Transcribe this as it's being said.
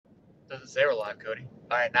Doesn't say we're live, Cody.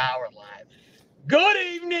 All right, now we're live. Good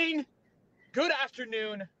evening, good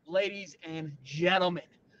afternoon, ladies and gentlemen.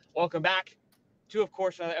 Welcome back to, of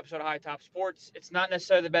course, another episode of High Top Sports. It's not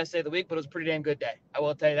necessarily the best day of the week, but it was a pretty damn good day. I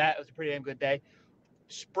will tell you that. It was a pretty damn good day.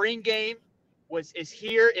 Spring game is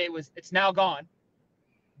here. It's now gone.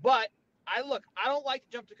 But I don't like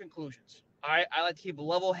to jump to conclusions. All right, I like to keep a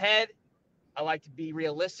level head. I like to be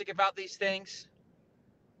realistic about these things.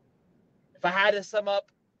 If I had to sum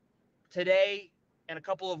up today in a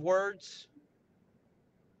couple of words,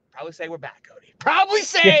 probably say we're back, Cody. Probably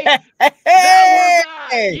say that we're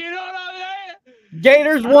back. You know what I'm saying?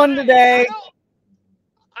 Gators won today.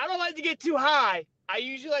 I don't like to get too high. I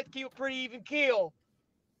usually like to keep a pretty even keel,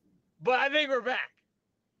 but I think we're back.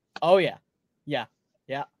 Oh yeah. All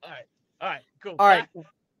right, cool. All right.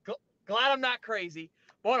 Glad I'm not crazy.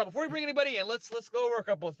 But hold on, before we bring anybody in, let's go over a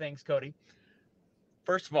couple of things, Cody.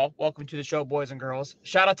 First of all, welcome to the show, boys and girls.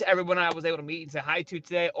 Shout out to everyone I was able to meet and say hi to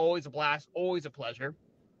today. Always a blast, always a pleasure.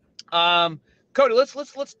 Cody,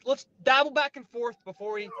 let's dabble back and forth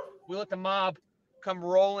before we let the mob come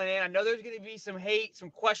rolling in. I know there's going to be some hate, some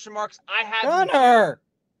question marks. I have Gunner.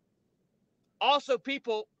 Also,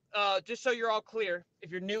 people, just so you're all clear, if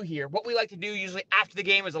you're new here, what we like to do usually after the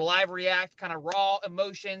game is a live react, kind of raw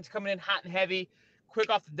emotions coming in hot and heavy, quick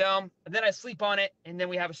off the dome, and then I sleep on it, and then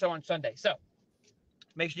we have a show on Sunday. So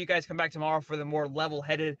make sure you guys come back tomorrow for the more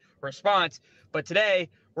level-headed response. But today,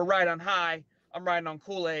 we're riding on high. I'm riding on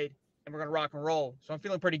Kool-Aid, and we're going to rock and roll. So I'm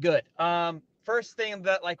feeling pretty good. First thing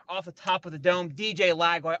that, like, off the top of the dome, DJ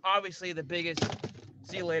Lagway, obviously the biggest –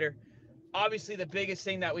 see you later. Obviously the biggest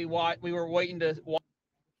thing that we were waiting to watch.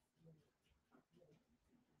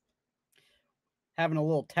 Having a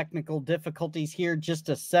little technical difficulties here. Just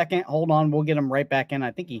a second. Hold on. We'll get him right back in.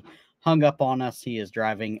 I think he hung up on us. He is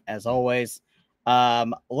driving, as always.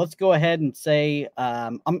 Let's go ahead and say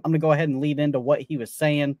I'm going to go ahead and lead into what he was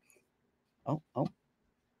saying. Oh,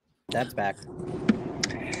 that's back.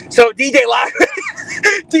 So DJ Lagway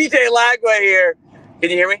here. Can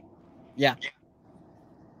you hear me? Yeah.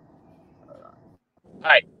 All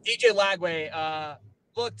right, DJ Lagway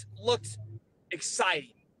looked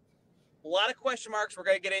exciting. A lot of question marks we're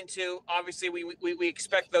going to get into. Obviously, we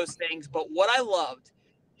expect those things, but what I loved,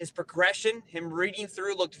 his progression, him reading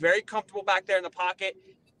through, looked very comfortable back there in the pocket.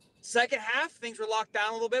 Second half, things were locked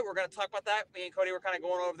down a little bit. We're going to talk about that. Me and Cody were kind of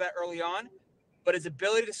going over that early on. But his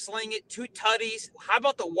ability to sling it, 2 tutties. How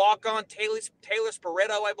about the walk-on, Taylor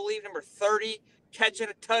Spiretto, I believe, number 30, catching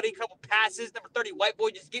a tutty, couple passes. Number 30, white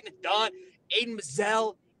boy just getting it done. Aiden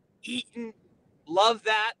Mazzell, Eaton, love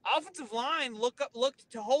that. Offensive line looked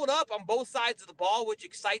to hold up on both sides of the ball, which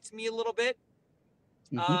excites me a little bit.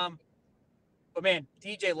 Mm-hmm. But, man,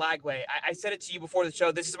 DJ Lagway, I said it to you before the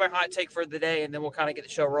show. This is my hot take for the day, and then we'll kind of get the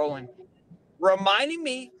show rolling. Reminding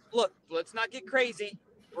me, look, let's not get crazy.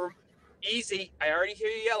 We're easy. I already hear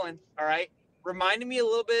you yelling, all right? Reminding me a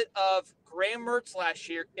little bit of Graham Mertz last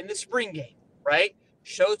year in the spring game, right?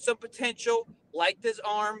 Showed some potential, liked his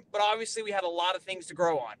arm, but obviously we had a lot of things to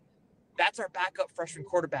grow on. That's our backup freshman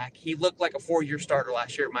quarterback. He looked like a 4-year starter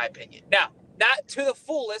last year, in my opinion. Now, not to the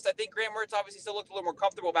fullest. I think Graham Mertz obviously still looked a little more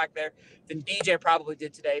comfortable back there than DJ probably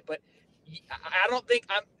did today. But I don't think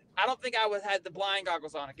I would had the blind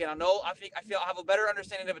goggles on. Again, I feel I have a better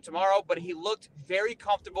understanding of it tomorrow. But he looked very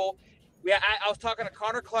comfortable. I was talking to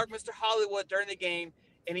Connor Clark, Mr. Hollywood, during the game,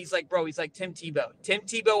 and he's like, bro, he's like Tim Tebow. Tim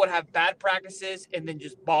Tebow would have bad practices and then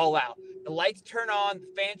just ball out. The lights turn on, the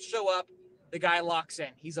fans show up, the guy locks in.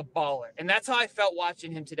 He's a baller. And that's how I felt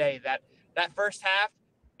watching him today. That first half,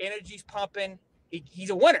 energy's pumping. He's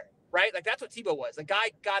a winner, right? Like, that's what Tebow was. The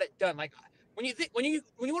guy got it done. Like, when you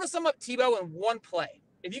want to sum up Tebow in one play,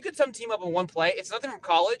 if you could sum Tebow up in one play, it's nothing from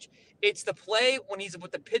college. It's the play when he's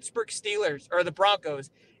with the Pittsburgh Steelers or the Broncos,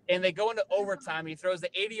 and they go into overtime, and he throws the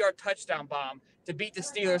 80-yard touchdown bomb to beat the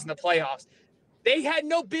Steelers in the playoffs. They had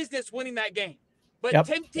no business winning that game. But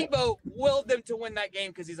Tim Tebow willed them to win that game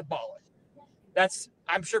because he's a baller.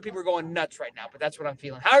 I'm sure people are going nuts right now, but that's what I'm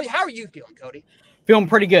feeling. How are you feeling, Cody? Feeling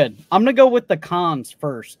pretty good. I'm going to go with the cons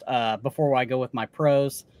first before I go with my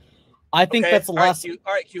pros. I think that's the last.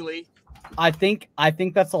 All right, Q-Lee. I think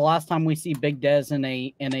that's the last time we see Big Dez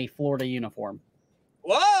in a Florida uniform.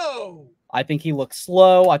 Whoa! I think he looks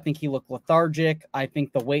slow. I think he looked lethargic. I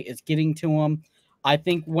think the weight is getting to him. I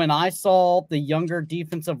think when I saw the younger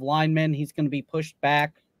defensive lineman, he's going to be pushed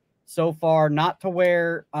back so far, not to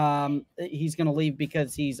where he's going to leave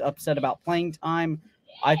because he's upset about playing time.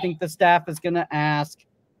 I think the staff is going to ask,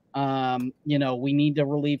 we need to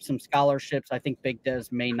relieve some scholarships. I think Big Dez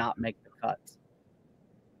may not make the cuts.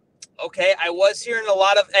 Okay, I was hearing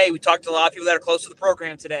we talked to a lot of people that are close to the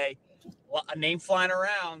program today. A name flying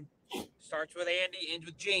around, Starts with Andy, ends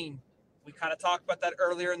with Gene. We kind of talked about that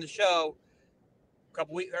earlier in the show. A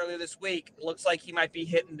couple weeks earlier this week. It looks like he might be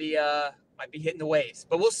hitting the waves,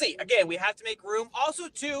 but we'll see. Again, we have to make room. Also,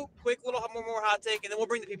 too, quick little more hot take, and then we'll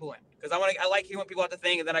bring the people in because I like hearing what people have to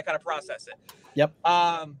think, and then I kind of process it. Yep.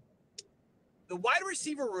 The wide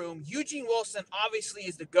receiver room, Eugene Wilson obviously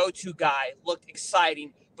is the go-to guy. Looked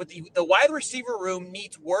exciting, but the wide receiver room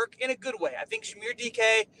needs work in a good way. I think Shamir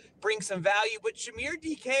DK brings some value, but Shamir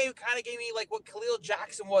DK kind of gave me like what Khalil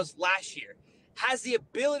Jackson was last year. Has the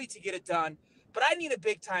ability to get it done, but I need a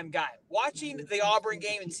big-time guy. Watching the Auburn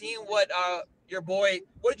game and seeing what what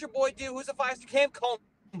did your boy do? Who's a 5-star? Cam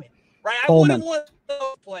Coleman, right? I wanted one of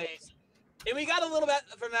those plays. And we got a little bit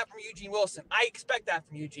from that from Eugene Wilson. I expect that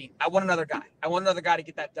from Eugene. I want another guy. I want another guy to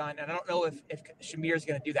get that done. And I don't know if Shamir is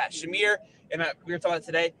going to do that. Shamir, and we were talking about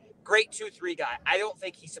today, great 2-3 guy. I don't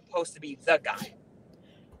think he's supposed to be the guy.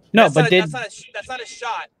 No, that's but that's not a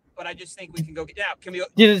shot. But I just think we can go get now. Can we?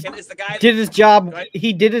 Is the guy did his job?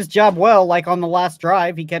 He did his job well. Like on the last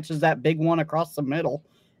drive, he catches that big one across the middle,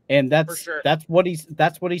 and that's what he's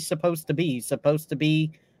supposed to be. He's supposed to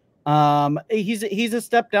be. He's a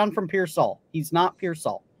step down from Pearsall. He's not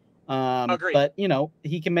Pearsall. But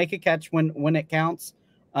he can make a catch when it counts.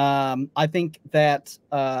 I think that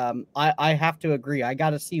I have to agree. I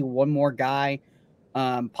got to see one more guy,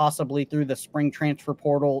 possibly through the spring transfer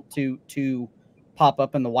portal to pop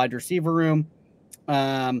up in the wide receiver room.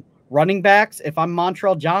 Running backs. If I'm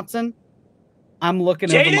Montrell Johnson, I'm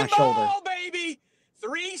looking over my shoulder. Baby,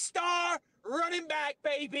 3-star running back,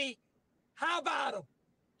 baby. How about him?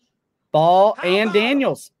 Ball and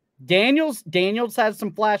Daniels. Daniels has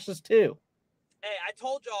some flashes too. Hey, I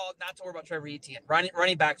told y'all not to worry about Trevor Etienne.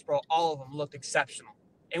 Running backs, bro, all of them looked exceptional.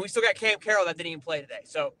 And we still got Cam Carroll that didn't even play today.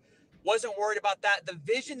 So wasn't worried about that. The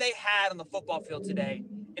vision they had on the football field today,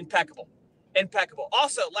 impeccable.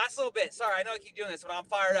 Also, last little bit. Sorry, I know I keep doing this, but I'm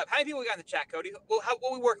fired up. How many people we got in the chat, Cody? What are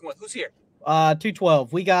we working with? Who's here?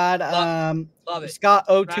 212. We got love it. Scott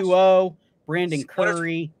 020, Brandon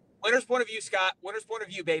Curry. Winner's point of view, Scott. Winner's point of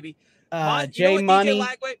view, baby. Jay Money. DJ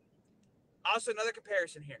Lagway, also, another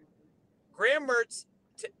comparison here. Graham Mertz,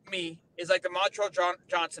 to me, is like the Montrell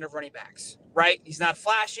Johnson of running backs, right? He's not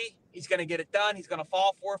flashy. He's going to get it done. He's going to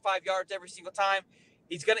fall 4 or 5 yards every single time.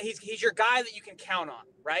 He's your guy that you can count on,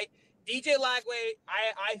 right? DJ Lagway,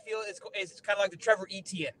 I feel is kind of like the Trevor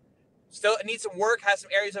Etienne. Still, it needs some work, has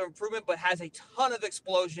some areas of improvement, but has a ton of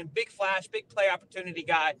explosion, big flash, big play opportunity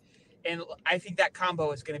guy. And I think that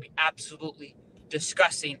combo is going to be absolutely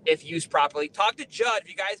disgusting if used properly. Talk to Judd. If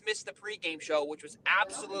you guys missed the pregame show, which was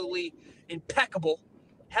absolutely impeccable,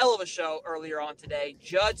 hell of a show earlier on today,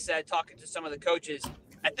 Judd said, talking to some of the coaches,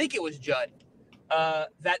 I think it was Judd,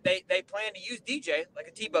 that they plan to use DJ like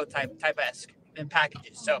a Tebow type-esque in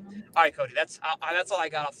packages. So, all right, Cody, that's all I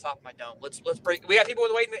got off the top of my dome. Let's break. We got people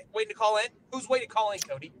waiting to call in. Who's waiting to call in,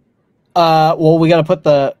 Cody? Well, we got to put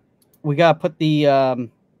the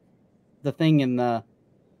thing in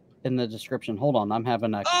the description. Hold on, I'm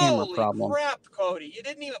having a camera problem. Holy crap, Cody! You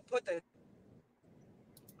didn't even put the.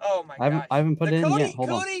 Oh my gosh! I haven't put it in yet.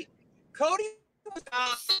 Hold on. Cody was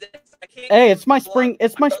out. Hey, it's my spring.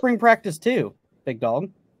 It's my spring practice too, big dog.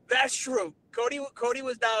 That's true. Cody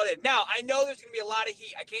was dialed in. Now I know there's gonna be a lot of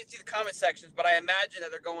heat. I can't see the comment sections, but I imagine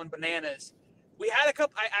that they're going bananas. We had a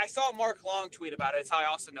couple. I saw Mark Long tweet about it. That's how I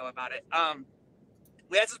also know about it.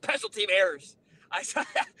 We had some special team errors. I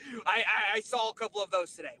saw a couple of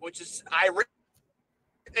those today, which is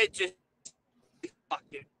it just fuck,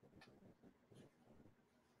 dude.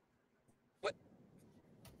 What?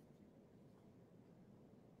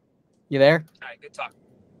 You there? All right, good talk.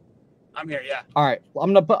 I'm here, yeah. All right, well,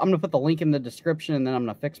 I'm gonna put the link in the description, and then I'm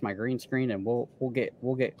gonna fix my green screen, and we'll get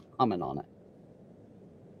comment on it.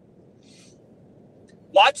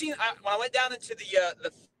 Watching when I went down into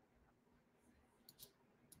the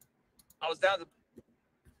I was down the.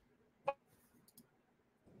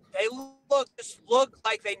 They look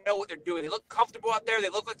like they know what they're doing. They look comfortable out there. They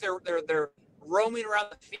look like they're roaming around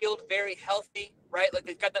the field, very healthy, right? Like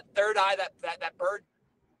they've got that third eye, that bird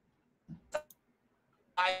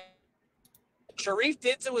eye. Sharif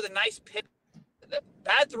Didson with a nice pick.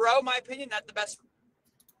 Bad throw, in my opinion, not the best.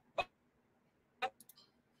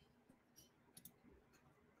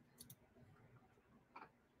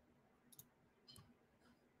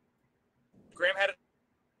 Graham had a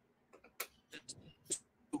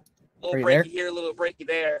little breaky here, a little breaky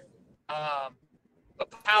there. But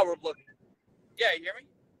power looking. Yeah, you hear me?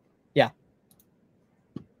 Yeah.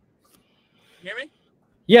 You hear me?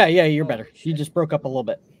 Yeah, you're better. Shit. You just broke up a little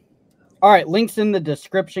bit. All right, links in the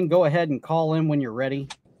description. Go ahead and call in when you're ready.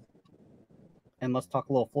 And let's talk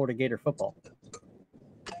a little Florida Gator football.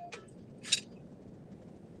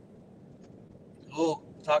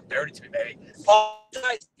 talk dirty to me, baby.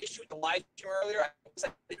 Apologize issue with the live stream earlier. I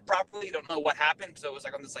said it properly. Don't know what happened, so it was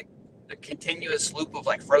like on this like a continuous loop of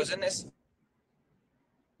like frozenness.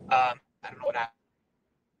 I don't know what happened.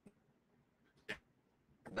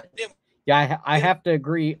 Yeah, I have to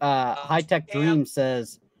agree. High Tech Dream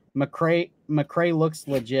says McCray looks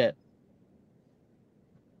legit.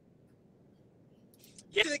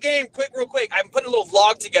 Get to the game real quick. I'm putting a little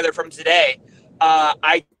vlog together from today.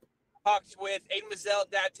 I talked with Aiden Mazzell,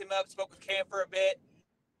 dapped him up, spoke with Cam for a bit.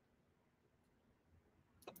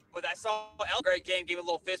 But I saw El great game, gave a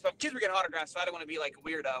little fist bump. Kids were getting autographs, so I don't want to be like a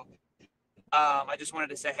weirdo. I just wanted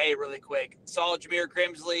to say hey really quick. Saw Jameer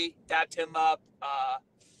Grimsley, dapped him up.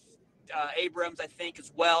 Abrams, I think,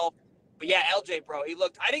 as well. But yeah, LJ, bro, he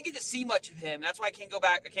looked. I didn't get to see much of him. That's why I can't go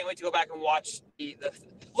back. I can't wait to go back and watch the.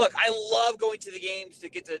 Look, I love going to the games to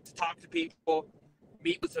get to talk to people,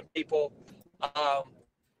 meet with some people.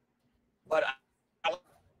 But I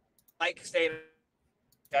like staying.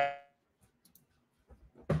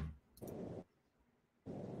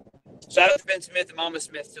 Shout out to Ben Smith and Mama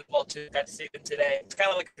Smith as well too. Got to see them today. It's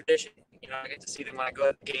kind of like a tradition, you know. I get to see them when I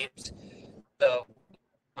go to the games. So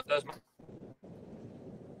those.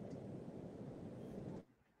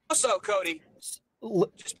 Also, Cody.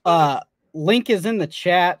 Link is in the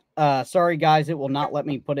chat. Sorry, guys, it will not let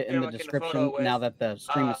me put it in the description now that the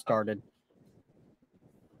stream has started.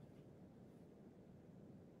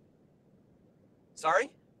 Sorry?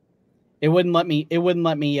 It wouldn't let me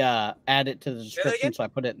add it to the description, so I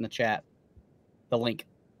put it in the chat. The link.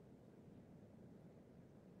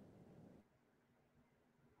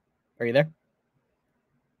 Are you there?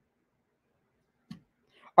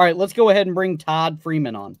 All right, let's go ahead and bring Todd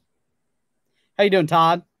Freeman on. How you doing,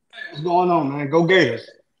 Todd? What's going on, man? Go Gators.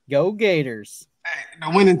 Go Gators. Hey,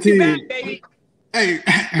 the winning team. Back, baby. Hey,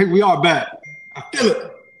 we are back. I feel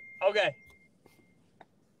it. Okay.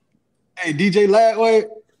 Hey, DJ Ladway,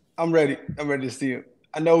 I'm ready. I'm ready to see him.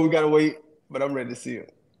 I know we got to wait, but I'm ready to see him.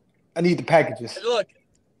 I need the packages. Look,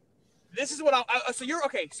 this is what so you're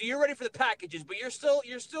okay. So you're ready for the packages, but you're still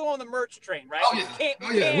on the merch train, right?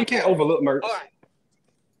 Oh, yeah. We can't overlook merch.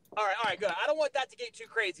 All right, good. I don't want that to get too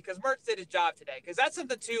crazy because Mertz did his job today. Because that's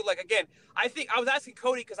something too. Like again, I think I was asking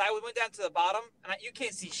Cody because I went down to the bottom and you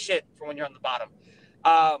can't see shit from when you're on the bottom.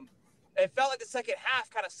 It felt like the second half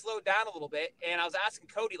kind of slowed down a little bit, and I was asking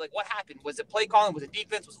Cody like, what happened? Was it play calling? Was it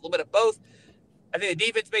defense? Was it a little bit of both? I think the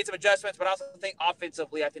defense made some adjustments, but I also think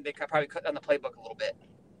offensively, I think they probably cut down the playbook a little bit.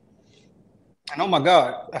 And oh my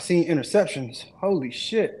God, I seen interceptions. Holy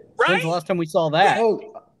shit! Right? When's the last time we saw that?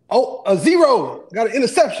 Oh, a 0. Got an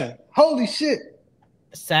interception. Holy shit.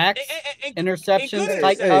 Sacks, interceptions,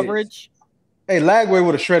 tight coverage. Hey, Lagway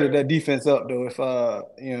would have shredded that defense up, though, if, you know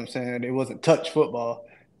what I'm saying, it wasn't touch football.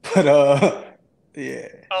 But, yeah.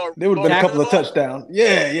 There would have been a couple of touchdowns.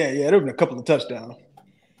 Yeah. There would have been a couple of touchdowns.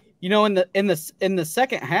 You know, in the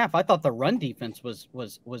second half, I thought the run defense was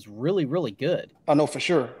really, really good. I know for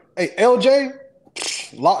sure. Hey, LJ,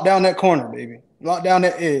 lock down that corner, baby. Lock down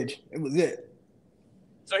that edge. It was it.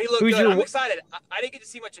 So he looked good. I'm excited. I didn't get to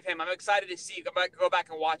see much of him. I'm excited to see go back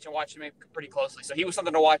and watch him pretty closely. So he was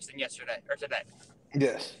something to watch than yesterday or today.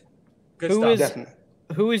 Yes. Good stuff. Definitely.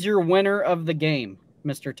 Who is your winner of the game,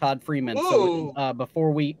 Mr. Todd Freeman? Ooh. So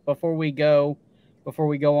before we go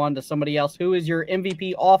on to somebody else, who is your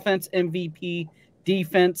MVP offense, MVP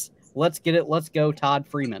defense? Let's get it. Let's go, Todd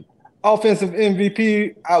Freeman. Offensive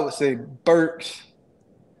MVP, I would say Burks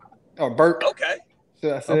or Burke. Okay.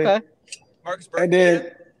 Should I say? Okay. Marcus Burke. And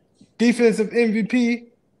then defensive MVP.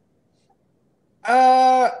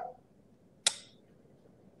 I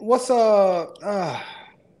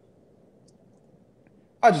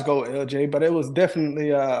just go with LJ, but it was definitely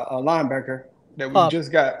a linebacker that we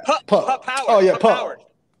just got. Pup Howard. Oh yeah, Pup Howard.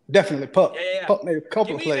 Definitely Pup. Yeah. Pup made a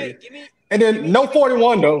couple of plays. And then no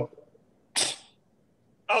 41 though.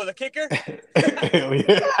 Oh, the kicker? Hell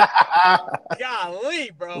yeah.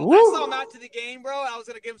 Golly, bro. Woo. I saw him out to the game, bro. I was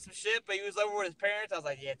going to give him some shit, but he was over with his parents. I was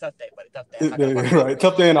like, yeah, tough day, buddy. Tough day. Right.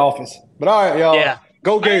 Tough day in the office. But all right, y'all. Yeah.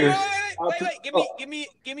 Go Gators. Wait.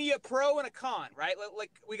 Give me a pro and a con, right?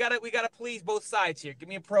 Like we gotta please both sides here. Give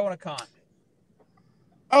me a pro and a con.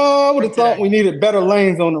 I would have thought we needed better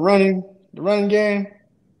lanes on the running game.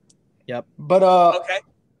 Yep. But okay.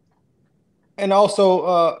 And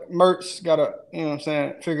also, Mertz got to, you know what I'm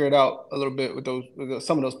saying, figure it out a little bit with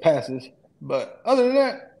some of those passes. But other than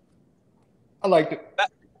that, I liked it.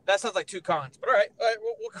 That sounds like two cons. But all right,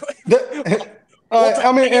 we'll go.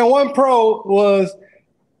 I mean, and one pro was,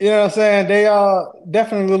 you know what I'm saying, they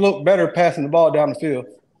definitely look better passing the ball down the field,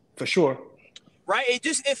 for sure. Right?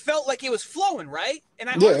 It felt like it was flowing, right? And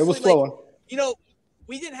it was flowing. You know,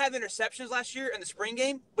 we didn't have interceptions last year in the spring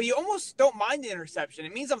game, but you almost don't mind the interception.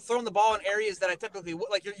 It means I'm throwing the ball in areas that I typically would.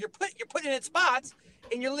 Like you're putting it in spots,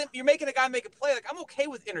 and you're making a guy make a play. Like I'm okay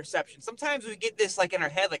with interception. Sometimes we get this like in our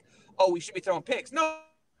head, like, oh, we should be throwing picks. No,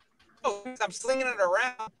 I'm slinging it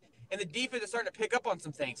around, and the defense is starting to pick up on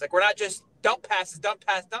some things. Like we're not just dump passes.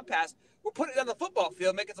 We're putting it on the football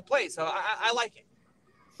field, making some plays. So I like it.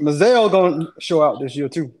 Mazzeo gonna show out this year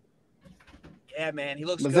too. Yeah, man, he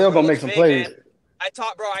looks. Mazzeo gonna make some plays. Man. I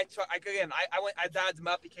dialed him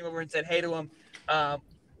up. He came over and said hey to him.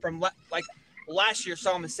 From like last year,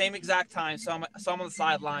 saw him the same exact time. Saw him on the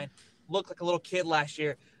sideline. Looked like a little kid last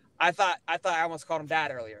year. I thought I almost called him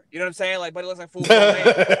dad earlier. You know what I'm saying? Like, but he looks like full man. You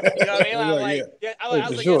know what I mean? I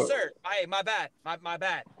was like, yes, sir. Hey, my bad. My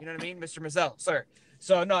bad. You know what I mean, Mr. Mazzell, sir.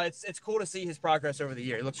 So no, it's cool to see his progress over the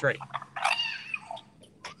year. He looks great.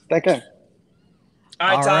 Thank you.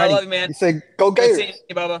 All right, Ty, I love you, man. You say go Gators. Good seeing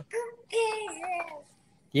you, Bubba.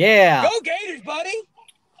 Yeah. Go Gators, buddy.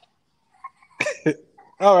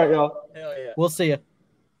 All right, y'all. Hell yeah. We'll see you.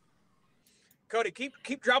 Cody,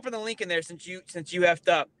 keep dropping the link in there since you effed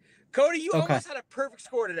up. Cody, you almost had a perfect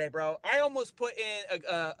score today, bro. I almost put in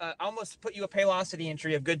you a Paylocity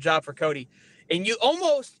entry of good job for Cody. And you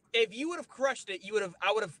almost, if you would have crushed it,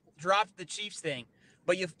 I would have dropped the Chiefs thing.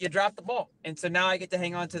 But you dropped the ball. And so now I get to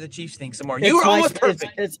hang on to the Chiefs thing some more. You were almost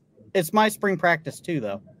perfect. It's my spring practice too,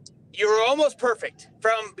 though. You were almost perfect.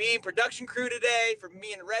 From being production crew today, from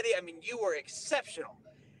being ready. I mean, you were exceptional.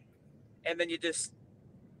 And then you just,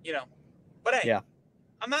 But hey, yeah.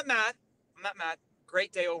 I'm not mad.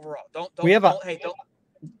 Great day overall. We have a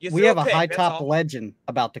high top legend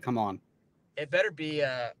about to come on. It better be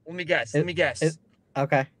let me guess.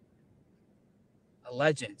 Okay. A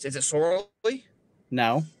legend. Is it Sorley?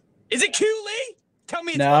 No. Is it Q Lee? Tell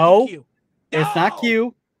me it's no. Q. No. It's not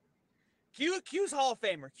Q. Q's Hall of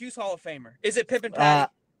Famer. Is it Pimpin' Patty?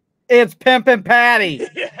 It's Pimpin' Patty.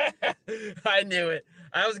 I knew it.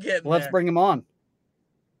 I was getting Let's bring him on.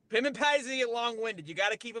 Pimpin' Patty's gonna get long-winded. You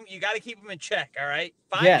gotta keep him in check, all right?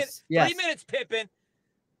 3 minutes, Pimpin'.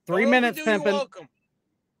 3 minutes, Pimpin'. Welcome.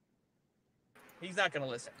 He's not gonna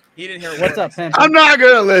listen. He didn't hear what's up, Pimpin'. I'm not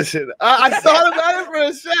gonna listen. I thought about it for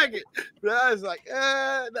a second, but I was like,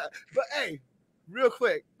 no. But hey, real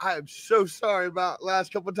quick, I am so sorry about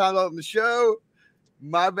last couple of times on the show.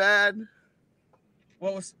 My bad.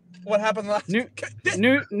 What happened last? New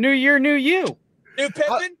year, new you. New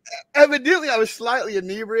Pimpin'? Evidently, I was slightly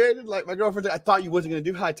inebriated. Like my girlfriend said, I thought you wasn't going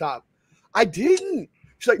to do high top. I didn't.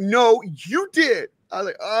 She's like, no, you did. I was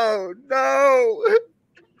like, oh, no.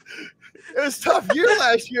 It was a tough year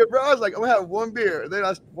last year, bro. I was like, I'm going to have one beer. Then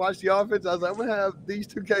I watched the offense. I was like, I'm going to have these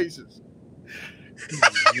 2 cases.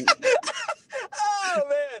 Oh,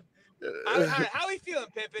 man. How are you feeling,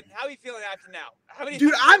 Pimpin'? How are you feeling after now? How many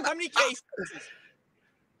cases?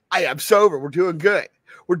 I am sober. We're doing good.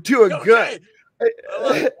 Good.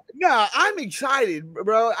 No, I'm excited,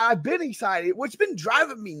 bro. I've been excited. What's been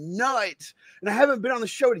driving me nuts, and I haven't been on the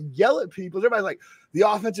show to yell at people. Everybody's like, the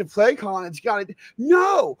offensive play calling, it's got it.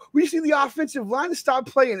 No, we just need the offensive line to stop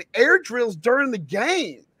playing air drills during the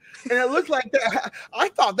game. And it looked like that. I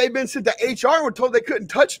thought they'd been sent to HR and were told they couldn't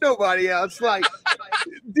touch nobody else. Like,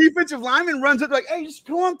 defensive lineman runs up like, hey, just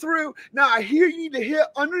go on through. Now, I hear you need to hit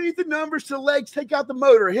underneath the numbers to the legs, take out the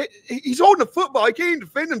motor. He's holding the football. He can't even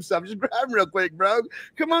defend himself. Just grab him real quick, bro.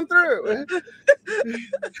 Come on through.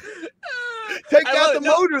 Take out the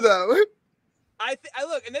motor, though. I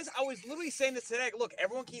look, and I was literally saying this today. Look,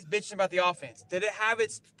 everyone keeps bitching about the offense. Did it have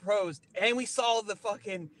its pros? And we saw the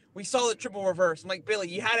triple reverse. I'm like, Billy,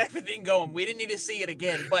 you had everything going. We didn't need to see it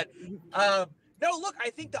again. But no, look, I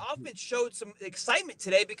think the offense showed some excitement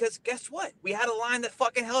today because guess what? We had a line that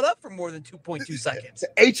fucking held up for more than 2.2 seconds.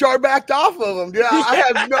 HR backed off of them. Yeah,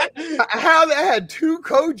 I had 2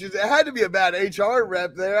 coaches. It had to be a bad HR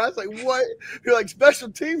rep there. I was like, what? You're like, special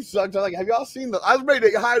teams sucks. I'm like, have y'all seen I was ready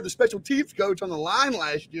to hire the special teams coach on the line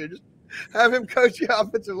last year. Just have him coach the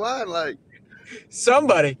offensive line. Like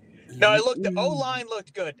somebody. No, the O-line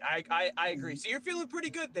looked good. I agree. So you're feeling pretty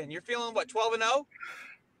good then. You're feeling what, 12-0?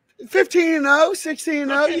 15-0,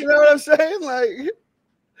 16-0, okay. You know what I'm saying? Like,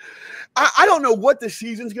 I don't know what the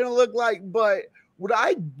season's going to look like, but what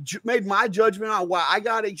I made my judgment on why I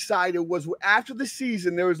got excited was after the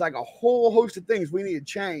season, there was like a whole host of things we needed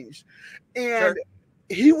changed. And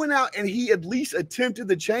he went out and he at least attempted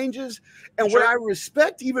the changes. And what I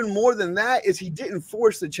respect even more than that is he didn't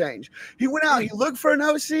force the change. He went out, he looked for an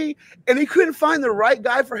OC, and he couldn't find the right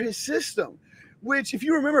guy for his system. Which, if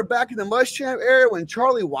you remember back in the Muschamp era when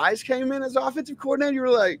Charlie Wise came in as offensive coordinator, you were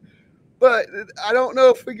like, but I don't know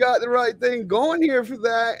if we got the right thing going here for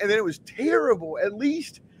that. And then it was terrible. At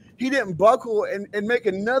least he didn't buckle and make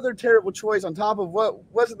another terrible choice on top of what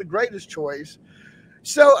wasn't the greatest choice.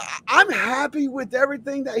 So I'm happy with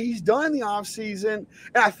everything that he's done in the offseason.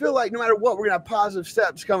 And I feel like no matter what, we're going to have positive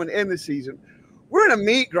steps coming in the season. We're in a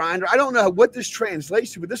meat grinder. I don't know what this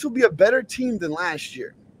translates to, but this will be a better team than last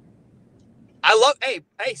year. I love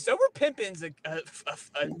hey, sober pimpin's a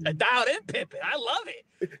dialed in pimpin'. I love it.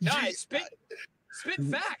 No, I spit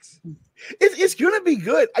facts. It's gonna be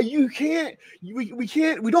good. We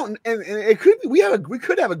don't, and it could be. We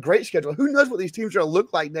could have a great schedule. Who knows what these teams are gonna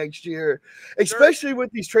look like next year, especially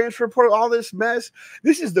with these transfer portal, all this mess.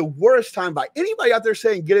 This is the worst time by anybody out there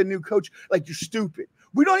saying get a new coach. Like, you're stupid.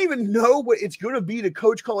 We don't even know what it's going to be to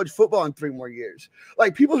coach college football in 3 more years.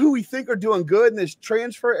 Like, people who we think are doing good in this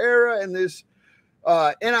transfer era and this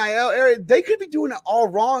NIL area, they could be doing it all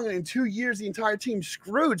wrong, and in 2 years the entire team's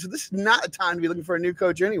screwed. So this is not a time to be looking for a new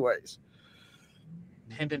coach anyways.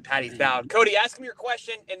 Pimpin' Patty's down. Cody, ask him your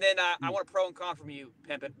question, and then I want a pro and con from you,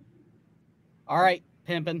 Pimpin'. All right,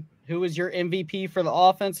 Pimpin'. Who is your MVP for the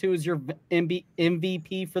offense? Who is your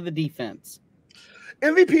MVP for the defense?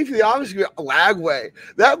 MVP for the offense, Lagway.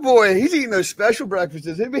 That boy, he's eating those special breakfasts.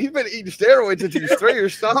 He's been eating steroids since he was 3 or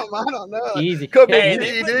something. I don't know. Easy.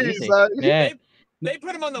 They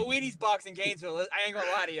put him on the Wheaties box in Gainesville. I ain't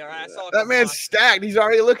gonna lie to you. All right? I saw that man's stacked. He's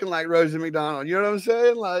already looking like Rosie McDonald. You know what I'm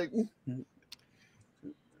saying? Like.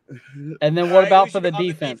 And then what about for the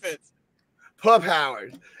defense? Pup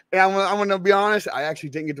Howard. And I'm gonna be honest. I actually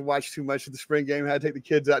didn't get to watch too much of the spring game. I had to take the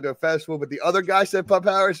kids out to a festival, but the other guy said Pup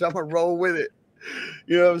Howard, so I'm gonna roll with it.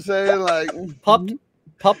 You know what I'm saying? Like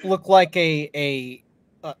Pup looked like a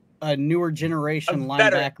newer generation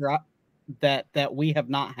linebacker that we have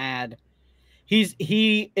not had.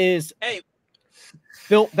 He is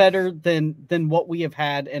built better than what we have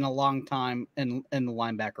had in a long time in the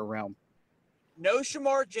linebacker realm. No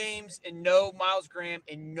Shamar James and no Miles Graham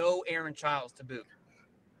and no Aaron Childs to boot.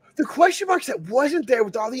 The question marks that wasn't there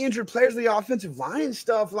with all the injured players, the offensive line and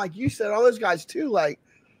stuff, like you said, all those guys too. Like,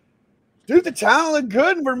 dude, the talent looked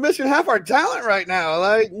good, and we're missing half our talent right now.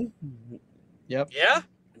 Like, yep, yeah,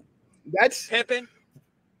 that's Pimpin'.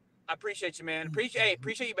 I appreciate you, man. Appreciate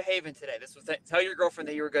you behaving today. Tell your girlfriend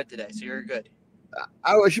that you were good today, so you're good.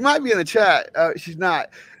 She might be in the chat. She's not,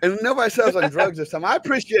 and nobody sells on drugs this time. I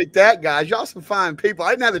appreciate that, guys. Y'all some fine people.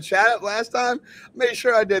 I didn't have the chat up last time. Made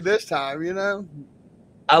sure I did this time. You know.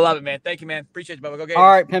 I love it, man. Thank you, man. Appreciate you, Bubba. Go Gators. All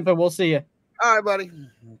right, Pimpin'. We'll see you. All right, buddy.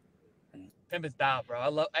 Pimpin's dialed, bro. I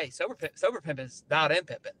love. Hey, sober Pimpin's dialed in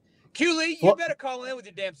Pimpin'. Q Lee, you better call in with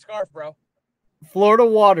your damn scarf, bro. Florida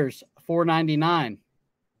Waters, $4.99.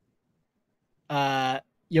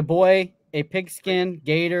 Your boy, a pigskin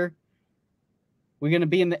Gator. We're gonna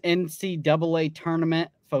be in the NCAA tournament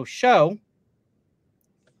for show.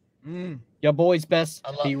 Your boys best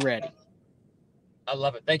be ready. I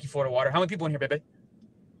love it. Thank you, Florida Water. How many people in here, baby?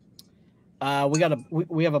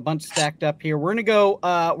 We have a bunch stacked up here. We're gonna go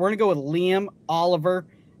with Liam Oliver.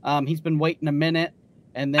 He's been waiting a minute,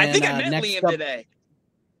 and then I think I met Liam today.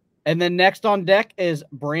 And then next on deck is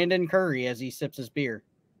Brandon Curry as he sips his beer.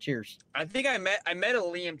 Cheers. I think I met a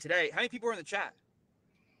Liam today. How many people are in the chat?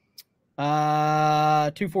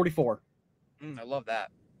 244. I love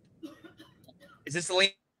that. Is this the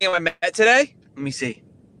Liam I met today? Let me see.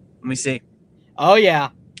 Oh yeah,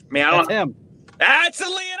 man, that's him. That's the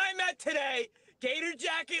Liam I met today. Gator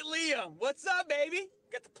Jacket Liam. What's up, baby?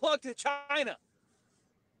 Got the plug to China.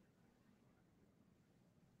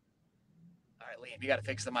 All right, Liam, you got to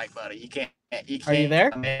fix the mic, buddy. You can't. Are you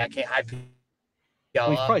there? I can't hype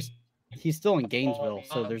y'all he's still in Gainesville,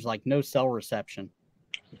 so there's like no cell reception.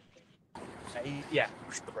 Yeah.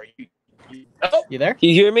 Oh, you there? Can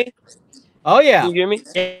you hear me? Oh yeah. Can you hear me?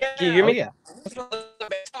 Yeah. Can you hear me? Yeah.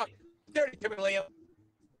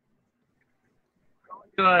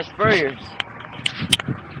 Spurriers.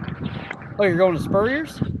 Oh, you're going to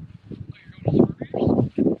Spurriers?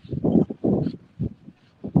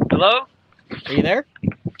 Hello? Are you there?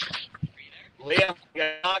 Liam, you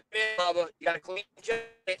got knocked in, Bubba. You got to clean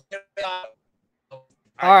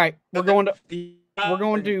All right, we're going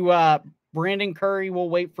to Brandon Curry. We'll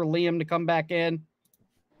wait for Liam to come back in.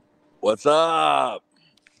 What's up?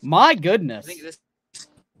 My goodness.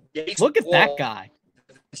 Look at that guy.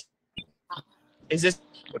 Is this?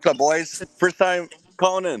 What's up, boys? First time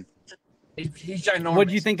calling in. He's ginormous. What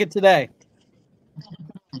did you think of today?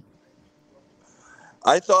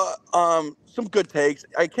 I thought some good takes.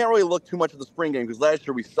 I can't really look too much at the spring game because last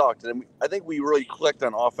year we sucked, and I think we really clicked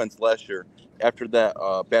on offense last year after that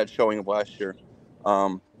bad showing of last year.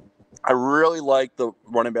 I really like the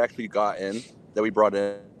running backs we got in, that we brought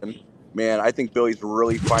in. Man, I think Billy's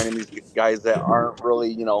really finding these guys that aren't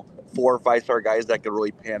really, 4 or 5 star guys that could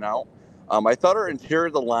really pan out. I thought our interior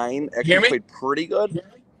of the line actually played pretty good.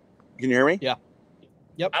 Can you hear me? Yeah.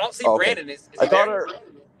 Yep. I don't see Brandon. Is I thought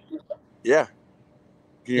yeah.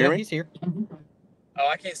 Can you hear me? He's here. Oh,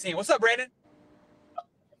 I can't see him. What's up, Brandon?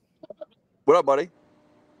 What up, buddy?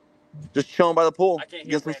 Just chilling by the pool. I can't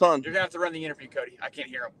hear get some sun. You're gonna have to run the interview, Cody. I can't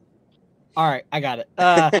hear him. All right, I got it.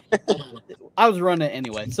 I was running it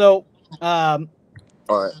anyway. So, all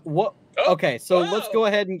right. What? Okay, so let's go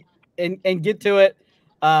ahead and get to it.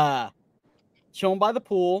 Chilling by the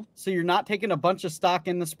pool. So you're not taking a bunch of stock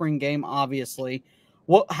in the spring game, obviously.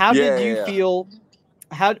 How did you feel?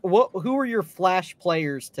 Who were your flash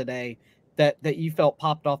players today that you felt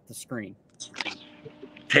popped off the screen?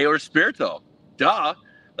 Taylor Spirito, duh!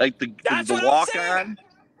 Like the walk on,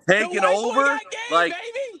 taking over, like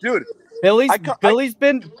game, dude. Billy's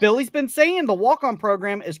been saying the walk on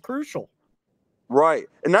program is crucial, right?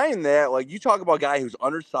 And not even that, like you talk about a guy who's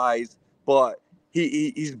undersized, but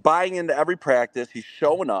he's buying into every practice. He's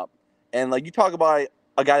showing up, and like you talk about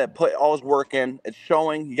a guy that put all his work in. It's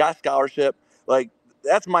showing. He got scholarship. Like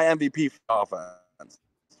that's my MVP for offense.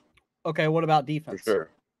 Okay, what about defense? For sure.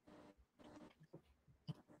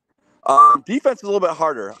 Defense is a little bit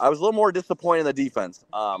harder. I was a little more disappointed in the defense.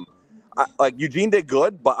 Like Eugene did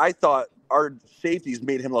good, but I thought our safeties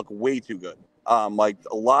made him look way too good. Like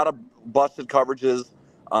a lot of busted coverages.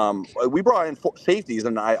 We brought in safeties,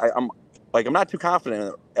 and I'm not too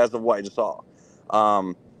confident as of what I just saw.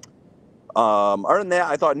 Other than that,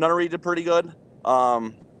 I thought Nunnery did pretty good.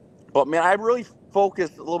 But man, I really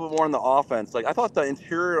focused a little bit more on the offense. Like I thought the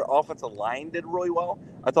interior offensive line did really well.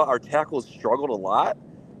 I thought our tackles struggled a lot.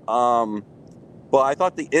 But I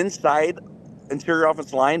thought the inside interior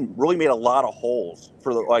offensive line really made a lot of holes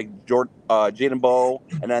for Jaden Bowe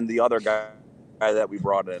and then the other guy that we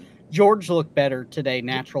brought in. George looked better today,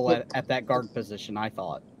 natural at that guard position, I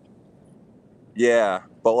thought. Yeah,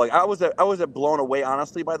 but like I wasn't blown away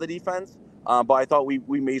honestly by the defense. But I thought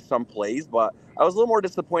we made some plays, but I was a little more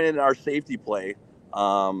disappointed in our safety play.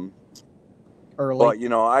 Early.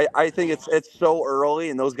 But I think it's so early,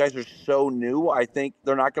 and those guys are so new. I think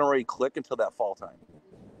they're not going to really click until that fall time.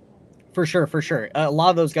 For sure. A lot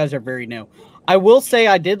of those guys are very new. I will say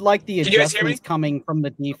I did like the adjustments coming from the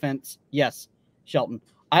defense. Yes, Shelton.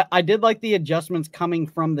 I did like the adjustments coming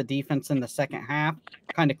from the defense in the second half.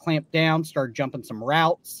 Kind of clamped down, started jumping some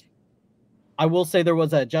routes. I will say there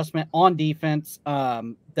was an adjustment on defense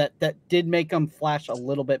that did make them flash a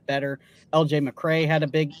little bit better. LJ McCray had a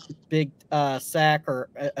big sack or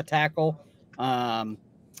a tackle.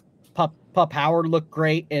 Pup Howard looked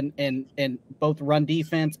great in both run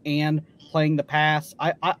defense and playing the pass.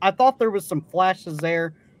 I thought there was some flashes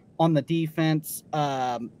there on the defense,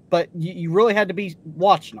 but you really had to be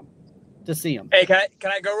watching them to see them. Hey, can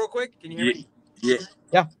I go real quick? Can you hear me?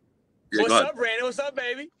 Yeah. What's up, Brandon? What's up,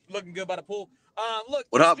 baby? Looking good by the pool. Look.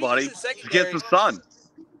 What up, buddy? Get some sun.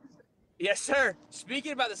 Yes, sir.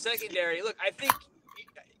 Speaking about the secondary, look, I think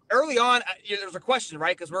early on there's a question,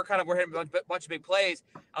 right? Because we're hitting a bunch of big plays.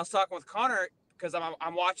 I was talking with Connor because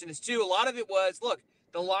I'm watching this too. A lot of it was, look,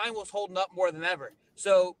 the line was holding up more than ever.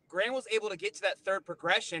 So Graham was able to get to that third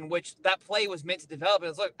progression, which that play was meant to develop.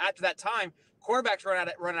 And look, after that time, quarterbacks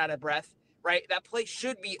run out of breath, right? That play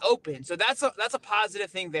should be open. So that's a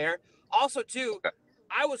positive thing there. Also, too,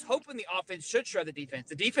 I was hoping the offense should shred the defense.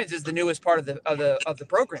 The defense is the newest part of the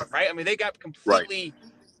program, right? I mean, they got completely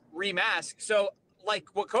remasked. So, like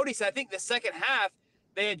what Cody said, I think the second half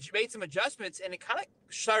they had made some adjustments and it kind of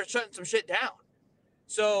started shutting some shit down.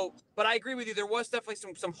 So, but I agree with you. There was definitely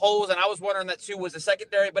some holes, and I was wondering that too was the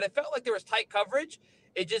secondary. But it felt like there was tight coverage.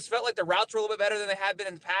 It just felt like the routes were a little bit better than they had been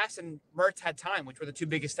in the past, and Mertz had time, which were the two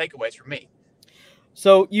biggest takeaways for me.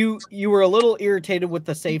 So you were a little irritated with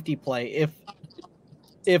the safety play.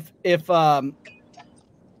 If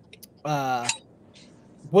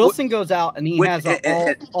Wilson goes out and he has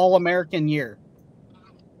an all-American year,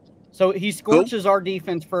 so he scorches our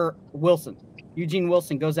defense for Wilson. Eugene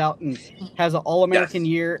Wilson goes out and has an all-American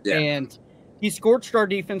year, and he scorched our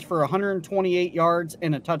defense for 128 yards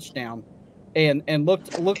and a touchdown, and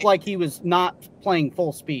looked like he was not playing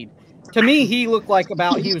full speed. To me, he looked like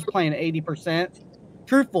he was playing 80%.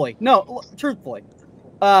 Truthfully.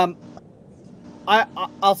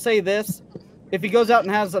 I'll say this. If he goes out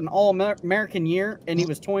and has an all-American year and he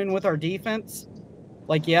was toying with our defense,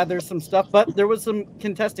 there's some stuff. But there was some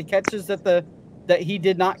contested catches that he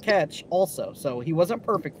did not catch also. So he wasn't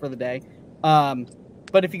perfect for the day.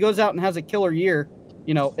 But if he goes out and has a killer year,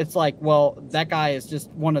 it's like, well, that guy is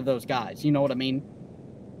just one of those guys. You know what I mean?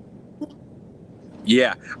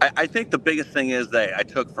 Yeah. I think the biggest thing is that I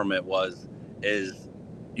took from it is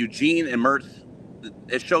Eugene and Mertz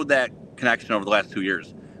it showed that connection over the last 2 years.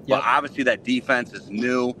 Yep. But obviously that defense is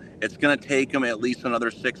new. It's going to take them at least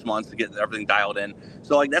another 6 months to get everything dialed in.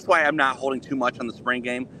 So like that's why I'm not holding too much on the spring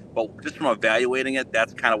game. But just from evaluating it,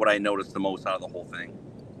 that's kind of what I noticed the most out of the whole thing.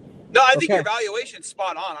 No, I think your evaluation's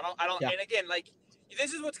spot on. I don't. Yeah. And again, like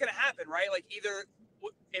this is what's going to happen, right? Like either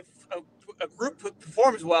if a group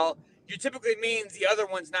performs well, you typically means the other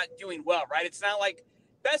one's not doing well, right? It's not like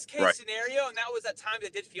best case scenario, and that was at times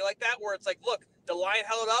it did feel like that, where it's like, look, the line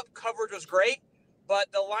held up, coverage was great,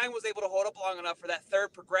 but the line was able to hold up long enough for that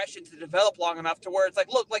third progression to develop long enough to where it's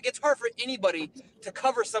like, look, like it's hard for anybody to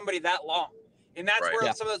cover somebody that long. And that's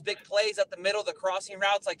where some of those big plays up the middle, the crossing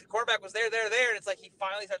routes, like the quarterback was there, and it's like he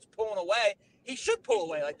finally starts pulling away. He should pull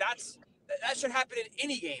away. Like that should happen in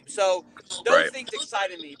any game. So those things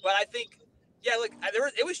excited me. But I think, look,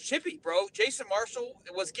 it was chippy, bro. Jason Marshall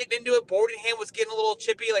was getting into it. Boardingham was getting a little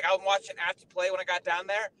chippy. Like I was watching after play when I got down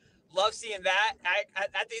there. Love seeing that.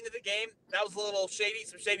 At the end of the game, that was a little shady,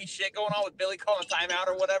 some shady shit going on with Billy calling timeout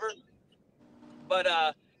or whatever.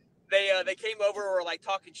 But they came over and were like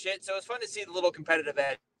talking shit. So it was fun to see the little competitive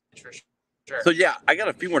edge for sure. So yeah, I got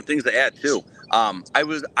a few more things to add too. I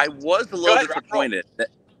was a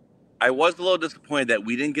little disappointed that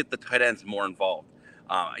we didn't get the tight ends more involved.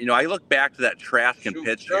 I look back to that Trask and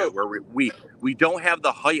pitch here where we don't have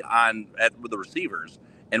the height with the receivers,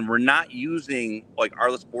 and we're not using like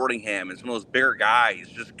Arliss Boardingham and some of those bigger guys.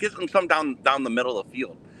 Just get them some down the middle of the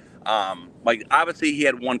field. Like obviously he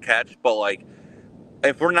had one catch, but like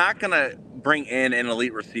if we're not gonna bring in an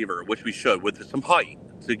elite receiver, which we should with some height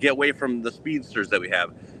to get away from the speedsters that we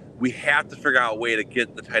have to figure out a way to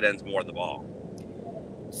get the tight ends more of the ball.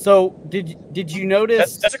 So did you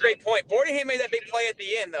notice? That's a great point. Boardingham made that big play at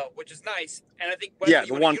the end though, which is nice. And I think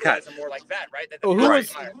the one catch more like that, right?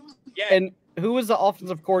 And who was the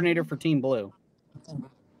offensive coordinator for Team Blue?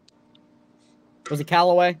 Was it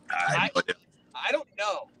Callaway? I don't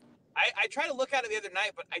know. I tried to look at it the other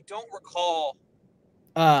night, but I don't recall.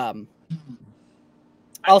 I'll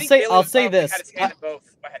say this. Had his hand in both,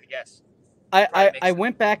 if I had to guess. I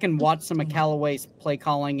went back and watched some of Callaway's play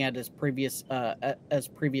calling at his previous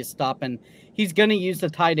stop, and he's going to use the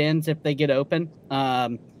tight ends if they get open. I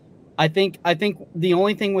think the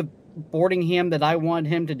only thing with Boardingham that I want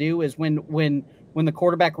him to do is when the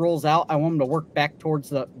quarterback rolls out, I want him to work back towards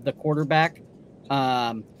the quarterback,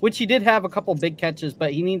 which he did have a couple big catches,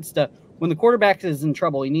 but he needs to, when the quarterback is in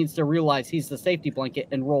trouble, he needs to realize he's the safety blanket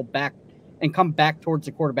and roll back and come back towards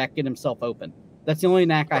the quarterback, get himself open. That's the only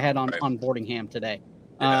knack I had on Boardingham today.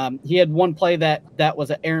 He had one play that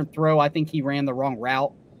was an errant throw. I think he ran the wrong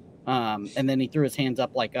route. And then he threw his hands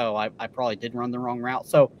up like, oh, I probably did run the wrong route.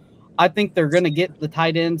 So I think they're going to get the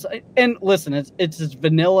tight ends. And listen, it's as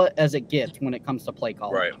vanilla as it gets when it comes to play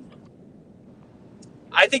calling. Right.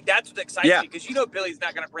 I think that's what excites me because Billy's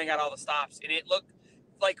not going to bring out all the stops. And it looked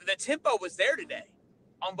like the tempo was there today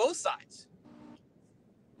on both sides.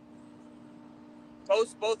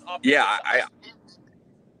 Both I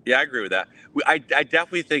agree with that. I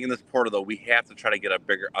definitely think in this portal though we have to try to get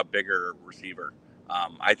a bigger receiver.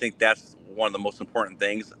 I think that's one of the most important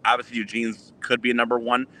things. Obviously, Eugene's could be a number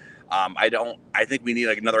one. I think we need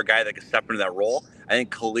like another guy that can step into that role. I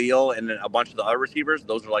think Khalil and a bunch of the other receivers,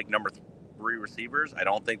 those are like number 3 receivers. I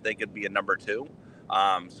don't think they could be a number 2.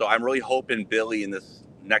 So I'm really hoping Billy in this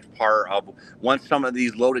next part of once some of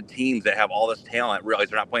these loaded teams that have all this talent realize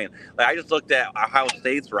they're not playing. Like I just looked at Ohio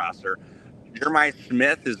State's roster. Jeremiah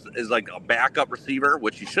Smith is like a backup receiver,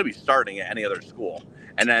 which he should be starting at any other school.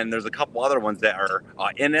 And then there's a couple other ones that are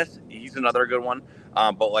Ennis. He's another good one.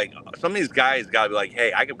 But like some of these guys got to be like,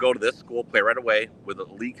 hey, I could go to this school, play right away with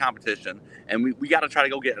elite competition, and we got to try to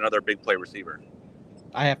go get another big play receiver.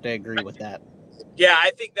 I have to agree with that. Yeah,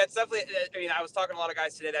 I think that's definitely. I mean, I was talking to a lot of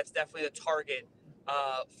guys today. That's definitely the target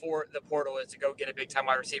for the portal is to go get a big time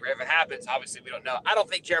wide receiver. If it happens, obviously we don't know. I don't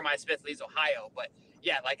think Jeremiah Smith leaves Ohio, but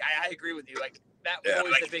yeah, like I agree with you. Like that was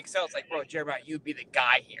always the big sell. It's like, bro, Jeremiah, you'd be the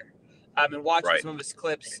guy here. I've been watching some of his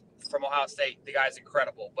clips from Ohio State. The guy's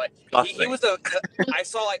incredible, but he was I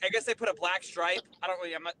saw I guess they put a black stripe.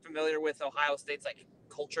 I'm not familiar with Ohio State's like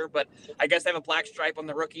culture, but I guess they have a black stripe on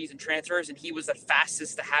the rookies and transfers, and he was the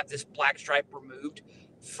fastest to have this black stripe removed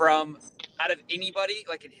from out of anybody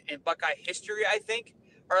like in Buckeye history, I think,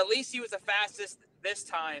 or at least he was the fastest this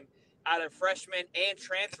time out of freshmen and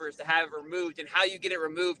transfers to have it removed. And how you get it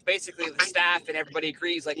removed, basically the staff and everybody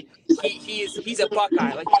agrees like he's a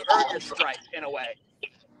Buckeye, like you earn your stripe in a way.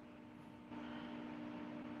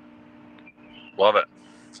 Love it.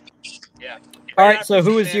 Yeah. All right, so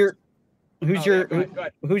who's your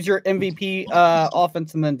MVP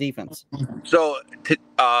offense and then defense? So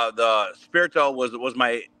the Spirito was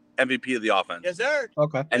my MVP of the offense. Yes, sir.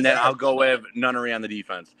 Okay. And then I'll go with Nunnery on the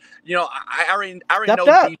defense. You know, I already Stepped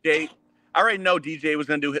know up. DJ. I already know DJ was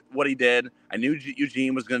going to do what he did. I knew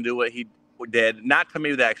Eugene was going to do what he did, not to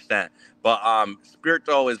maybe that extent, but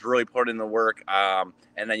Spirito is really putting in the work. And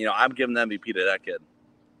then I'm giving the MVP to that kid.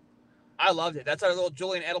 I loved it. That's our little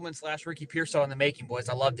Julian Edelman / Ricky Pearsall in the making, boys.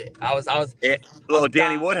 I loved it. I was little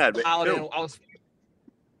Danny Woodhead too.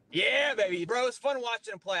 Yeah, baby, bro. It was fun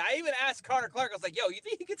watching him play. I even asked Connor Clark. I was like, "Yo, you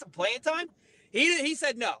think he gets some playing time?" He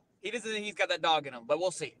said no. He doesn't think he's got that dog in him, but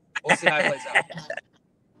we'll see. We'll see how it plays out.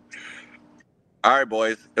 All right,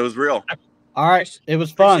 boys. It was real. All right. It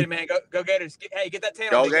was fun. It, man. Go Gators. Hey, get that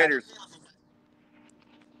tan. Go Gators.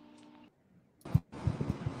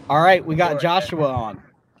 All right. We got Joshua on.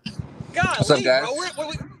 God, what's up, guys?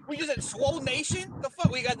 Bro, we just at Swole Nation. The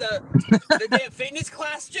fuck? We got the damn fitness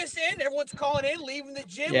class just in. Everyone's calling in, leaving the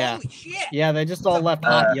gym. Yeah. Holy shit. Yeah, they just all left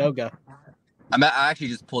hot yoga. I actually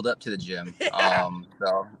just pulled up to the gym.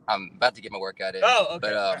 So I'm about to get my workout in. Oh, okay.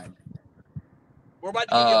 But we're about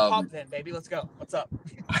to get you a pump then, baby. Let's go. What's up?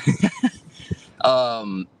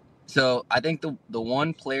 So I think the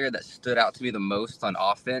one player that stood out to me the most on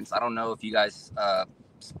offense, I don't know if you guys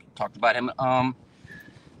talked about him,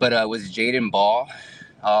 but was Jaden Ball.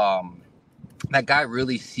 That guy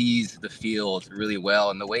really sees the field really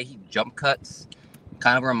well, and the way he jump cuts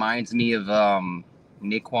kind of reminds me of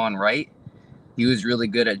Naquan Wright. He was really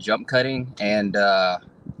good at jump cutting, and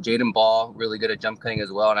Jaden Ball really good at jump cutting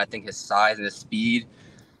as well. And I think his size and his speed,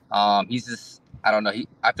 he's just, I don't know.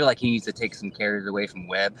 I feel like he needs to take some carries away from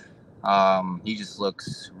Webb. He just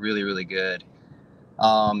looks really, really good.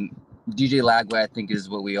 DJ Lagway, I think, is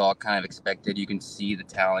what we all kind of expected. You can see the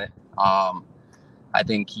talent. I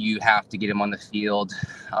think you have to get him on the field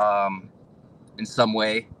in some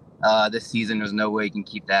way. This season, there's no way you can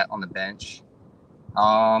keep that on the bench.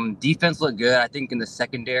 Defense looked good. I think in the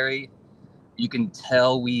secondary, you can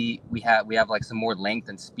tell we have like some more length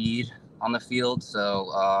and speed on the field.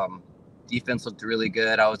 So defense looked really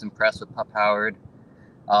good. I was impressed with Pup Howard.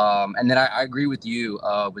 And then I agree with you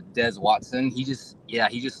with Des Watson. He just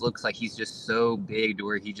looks like he's just so big to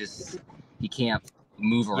where he can't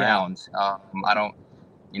move around. I don't,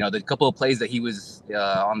 the couple of plays that he was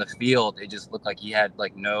on the field, it just looked like he had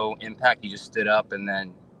like no impact. He just stood up, and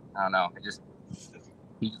then I don't know.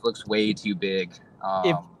 He just looks way too big.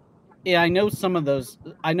 Yeah, I know some of those.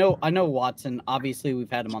 I know Watson. Obviously, we've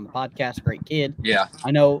had him on the podcast. Great kid. Yeah. I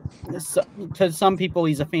know to some people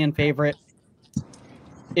he's a fan favorite.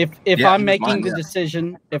 If I'm making the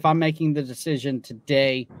decision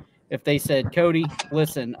today, if they said, Cody,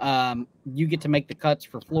 listen, you get to make the cuts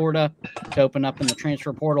for Florida to open up in the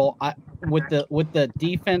transfer portal. With the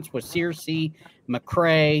defense with Searcy,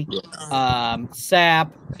 McCray,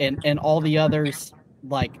 Sapp, and all the others,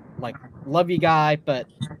 like love you, guy, but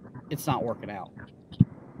it's not working out.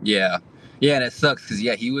 Yeah, and it sucks because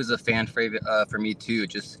he was a fan favorite for me too.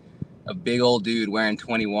 Just a big old dude wearing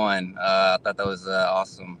 21. I thought that was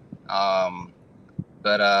awesome.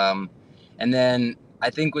 And then I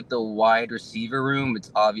think with the wide receiver room, it's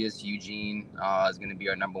obvious Eugene is going to be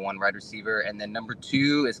our number one wide receiver. And then number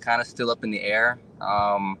two is kind of still up in the air.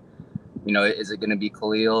 Is it going to be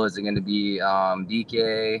Khalil? Is it going to be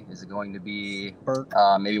DK? Is it going to be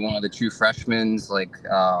maybe one of the true freshmen like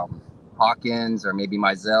Hawkins or maybe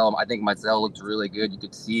Mizell? I think Mizell looked really good. You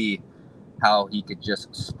could see how he could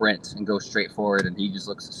just sprint and go straight forward, and he just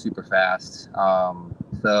looks super fast.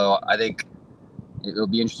 So I think it'll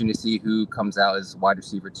be interesting to see who comes out as wide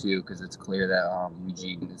receiver too, because it's clear that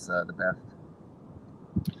Eugene is the best.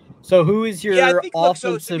 So who is your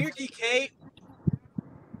offensive? So Shamir DK.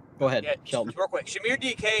 Go ahead, Shelton. Real quick. Shamir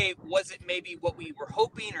DK wasn't maybe what we were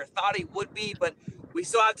hoping or thought he would be, but we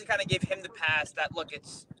still have to kind of give him the pass that, look,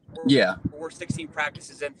 we're 16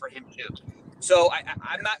 practices in for him too. So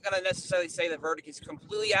I'm not going to necessarily say the verdict is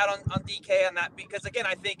completely out on DK on that, because, again,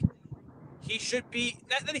 I think he should be –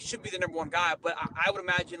 not that he should be the number one guy, but I would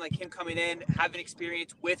imagine like him coming in, having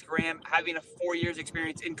experience with Graham, having a 4 years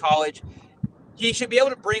experience in college, he should be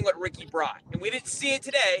able to bring what Ricky brought. And we didn't see it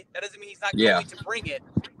today. That doesn't mean he's not going to bring it,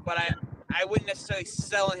 but I wouldn't necessarily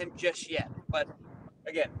sell on him just yet. But,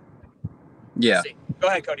 again, we'll see. Go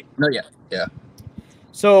ahead, Cody. No, yeah.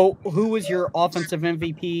 So, who was your offensive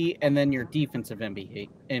MVP and then your defensive MVP?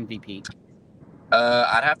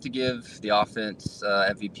 I'd have to give the offense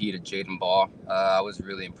MVP to Jaden Ball. I was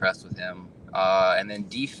really impressed with him. And then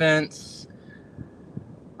defense,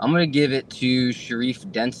 I'm going to give it to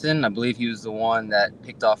Sharif Denson. I believe he was the one that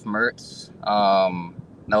picked off Mertz.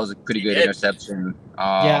 That was a pretty good interception.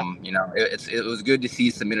 It was good to see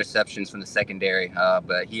some interceptions from the secondary,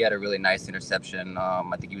 but he had a really nice interception.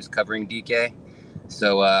 I think he was covering DK.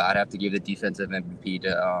 So I'd have to give the defensive MVP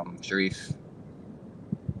to Sharif.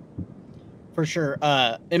 For sure.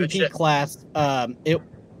 MP class, it,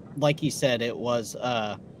 like you said, it was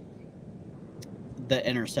the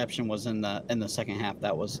interception was in the second half.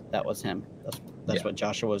 That was him. That's what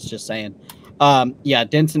Joshua was just saying. Yeah,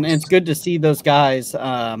 Denson. And it's good to see those guys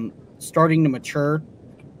starting to mature.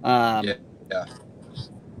 Yeah.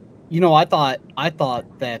 You know, I thought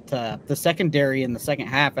that the secondary in the second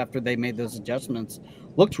half, after they made those adjustments,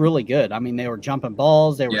 looked really good. I mean, they were jumping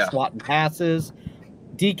balls, they were swatting passes.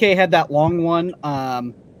 DK had that long one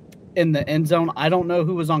in the end zone. I don't know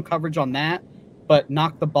who was on coverage on that, but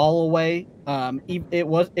knocked the ball away. It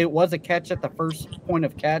was a catch at the first point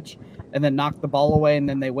of catch, and then knocked the ball away, and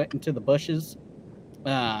then they went into the bushes.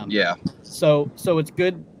 So it's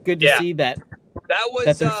good to see that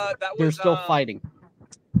they're still fighting.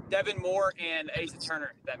 Devin Moore and Asa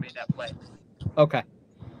Turner that made that play. Okay.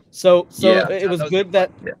 So it was good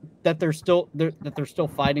that they're still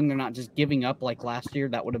fighting. They're not just giving up like last year.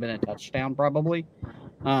 That would have been a touchdown probably.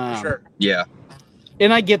 For sure. Yeah.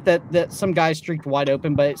 And I get that some guys streaked wide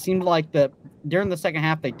open, but it seemed like during the second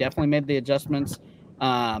half they definitely made the adjustments.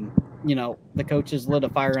 You know, the coaches lit a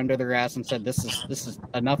fire under their ass and said, "This is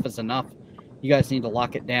enough is enough. You guys need to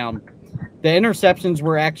lock it down." The interceptions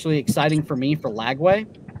were actually exciting for me for Lagway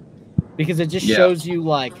because it just shows you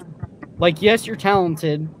like yes, you're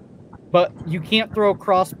talented, but you can't throw a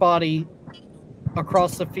crossbody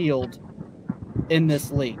across the field in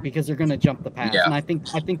this league because they're going to jump the pass. And I think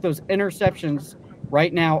those interceptions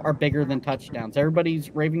right now are bigger than touchdowns. Everybody's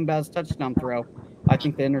raving about his touchdown throw. I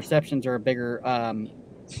think the interceptions are a bigger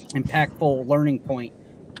impactful learning point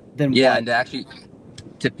than one. And actually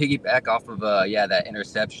to piggyback off of that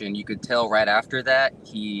interception, you could tell right after that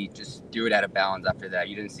he just threw it out of bounds. After that,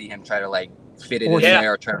 you didn't see him try to like fit it in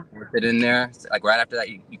there or try to force it in there. Like right after that,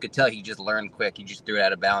 you could tell he just learned quick. He just threw it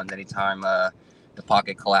out of bounds anytime the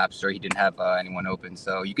pocket collapsed or he didn't have anyone open.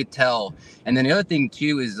 So you could tell. And then the other thing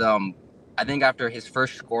too is I think after his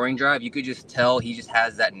first scoring drive, you could just tell he just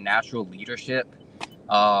has that natural leadership,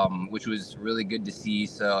 which was really good to see.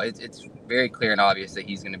 So it's very clear and obvious that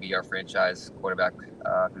he's going to be our franchise quarterback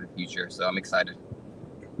for the future. So I'm excited.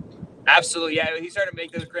 Absolutely. Yeah, he's starting to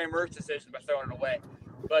make those Graham Mertz decisions by throwing it away.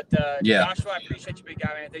 But Joshua, I appreciate you, big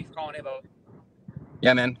guy, man. Thanks for calling in, though.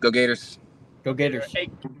 Yeah, man. Go Gators. Go Gators. Hey,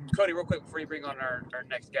 Cody, real quick before you bring on our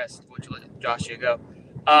next guest, would you let Joshua go?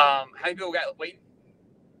 How many people got waiting?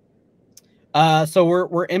 So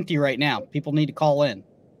we're empty right now. People need to call in.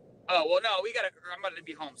 Oh well, no, I'm about to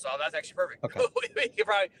be home, so that's actually perfect. Okay. We can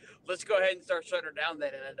let's go ahead and start shutting her down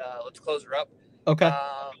then, and let's close her up. Okay.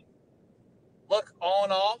 Look, all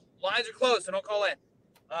in all, lines are closed, so don't call in.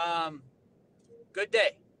 Good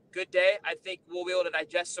day. I think we'll be able to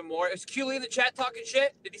digest some more. Is Keeley in the chat talking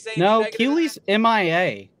shit? Did he say anything no? negative? Keeley's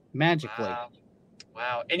MIA magically.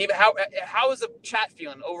 Wow. And even how is the chat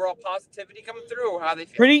feeling? Overall positivity coming through, or how they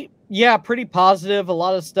feel? Pretty positive. A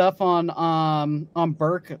lot of stuff on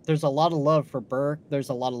Burke. There's a lot of love for Burke. There's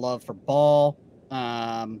a lot of love for Ball.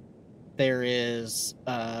 There is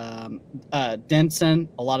Denson.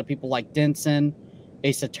 A lot of people like Denson.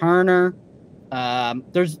 Asa Turner.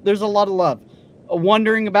 There's a lot of love.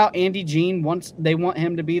 Wondering about Andy Jean. Once they want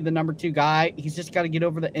him to be the number 2 guy, he's just got to get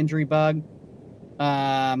over the injury bug.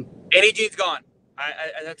 Andy Jean's gone. I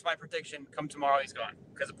that's my prediction. Come tomorrow, he's gone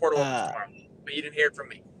because the portal opens tomorrow. But you didn't hear it from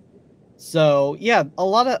me. So yeah, a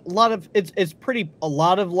lot of it's a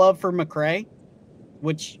lot of love for McCray,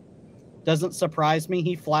 which doesn't surprise me.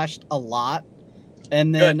 He flashed a lot,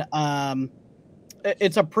 and then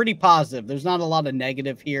it's a pretty positive. There's not a lot of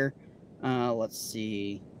negative here. Let's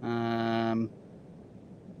see.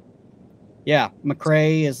 Yeah,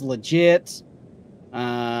 McCray is legit.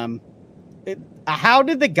 How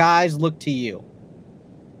did the guys look to you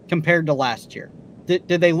compared to last year? Did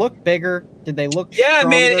they look bigger? Did they look stronger?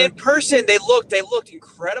 Man, in person they looked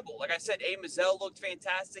incredible. Like I said, A. Mazzell looked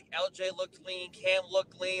fantastic. LJ looked lean. Cam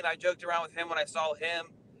looked lean. I joked around with him when I saw him.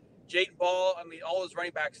 Jaden Ball, I mean, all those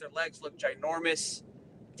running backs, their legs look ginormous.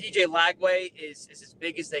 DJ Lagway is as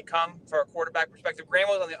big as they come for a quarterback perspective. Graham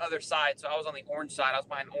was on the other side, so I was on the orange side. I was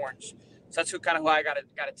behind orange. So that's who I got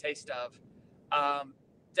a taste of.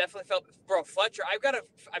 Definitely felt, bro, Fletcher. I've got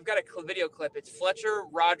a video clip. It's Fletcher,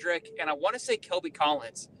 Roderick, and I want to say Kelby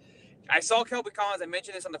Collins. I saw Kelby Collins. I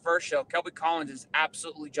mentioned this on the first show. Kelby Collins is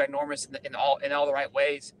absolutely ginormous in all the right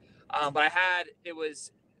ways. But it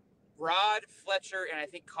was Rod, Fletcher, and I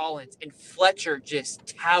think Collins. And Fletcher just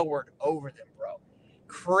towered over them, bro.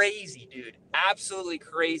 Crazy, dude. Absolutely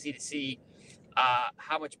crazy to see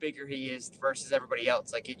how much bigger he is versus everybody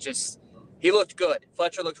else. Like, he looked good.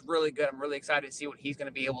 Fletcher looked really good. I'm really excited to see what he's going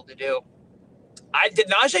to be able to do. Did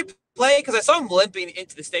Najee play? Because I saw him limping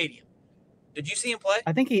into the stadium. Did you see him play?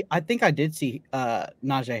 I think I did see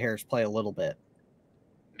Najee Harris play a little bit.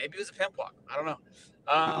 Maybe it was a pimp walk. I don't know.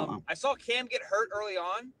 I saw Cam get hurt early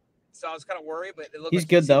on, so I was kind of worried, but it looked he's like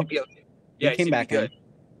good though. Okay. Yeah, he came back good.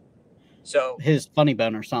 So his funny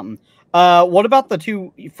bone or something. What about the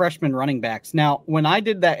two freshman running backs? Now, when I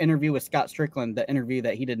did that interview with Scott Strickland, the interview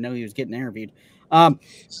that he didn't know he was getting interviewed,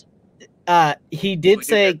 he did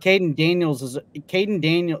say Caden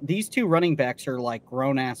Daniel. These two running backs are like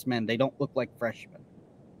grown ass men. They don't look like freshmen.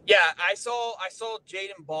 Yeah, I saw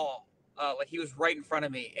Jaden Ball. Like he was right in front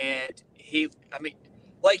of me, and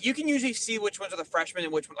like you can usually see which ones are the freshmen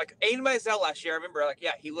and which one. Like Aiden Mizell last year, I remember. Like,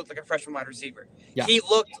 yeah, he looked like a freshman wide receiver. Yeah. He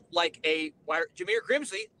looked like Jameer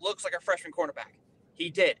Grimsley looks like a freshman cornerback.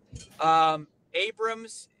 He did.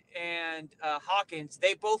 Abrams and Hawkins,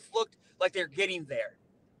 they both looked like they're getting there.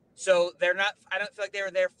 So they're not. I don't feel like they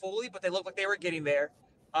were there fully, but they looked like they were getting there.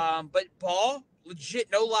 But Ball,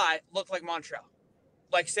 legit, no lie, looked like Montreal.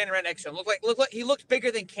 Like standing right next to him, looked like he looked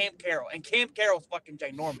bigger than Camp Carroll, and Camp Carroll's fucking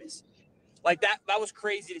ginormous. Like that was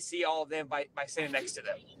crazy to see all of them by standing next to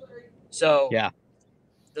them. So yeah,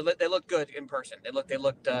 they looked good in person. They looked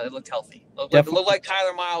healthy. They looked like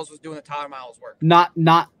Tyler Miles was doing the Tyler Miles work.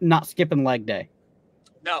 Not skipping leg day.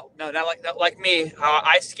 No, not like me.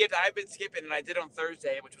 I've been skipping, and I did on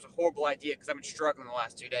Thursday, which was a horrible idea because I've been struggling the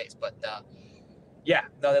last 2 days. But yeah,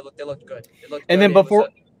 no, they looked good. And then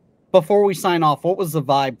before we sign off, what was the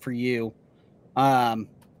vibe for you?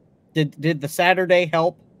 Did the Saturday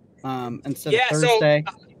help instead of Thursday?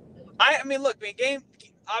 So, I mean, look, game.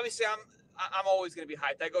 Obviously, I'm always going to be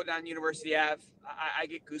hyped. I go down University Ave. I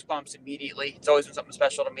get goosebumps immediately. It's always been something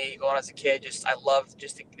special to me. Going as a kid, I love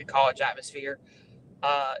just the college atmosphere.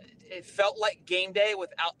 It felt like game day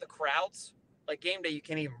without the crowds. Like game day, you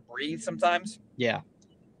can't even breathe sometimes. Yeah.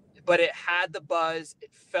 But it had the buzz.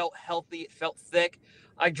 It felt healthy. It felt thick.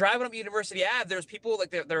 Like driving up University Ave, there's people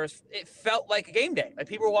like it felt like a game day. Like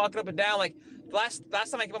people were walking up and down. Like last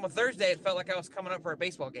time I came up on Thursday, it felt like I was coming up for a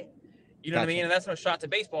baseball game. You know what I mean? And that's no shot to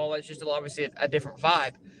baseball. It's just obviously a different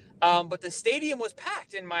vibe. But the stadium was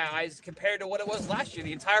packed in my eyes compared to what it was last year.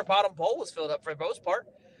 The entire bottom bowl was filled up for the most part.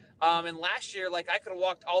 And last year, like I could have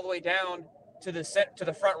walked all the way down to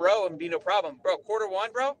the front row and be no problem, bro. Quarter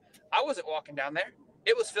one, bro, I wasn't walking down there.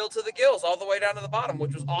 It was filled to the gills all the way down to the bottom,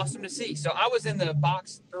 which was awesome to see. So I was in the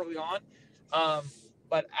box early on,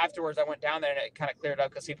 but afterwards I went down there and it kind of cleared up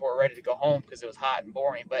because people were ready to go home because it was hot and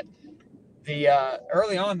boring. But the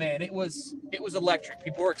early on, man, it was electric.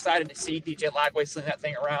 People were excited to see DJ Lagway sling that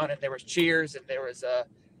thing around, and there was cheers and there was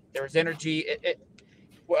energy.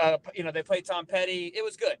 They played Tom Petty. It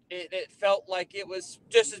was good. It felt like it was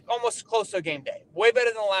just almost close to a game day. Way better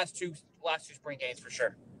than the last two spring games for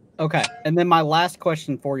sure. Okay, and then my last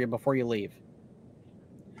question for you before you leave.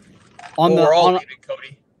 On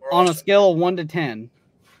a scale of 1 to 10,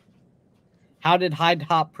 how did High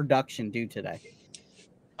Top Production do today?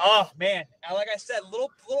 Oh man, like I said,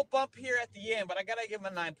 little bump here at the end, but I gotta give him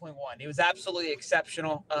a 9.1. It was absolutely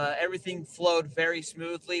exceptional. Everything flowed very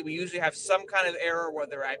smoothly. We usually have some kind of error,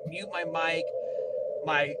 whether I mute my mic,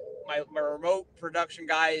 my remote production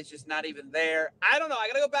guy is just not even there. I don't know. I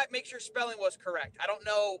gotta go back, make sure spelling was correct. I don't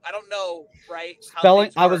know, right? Spelling.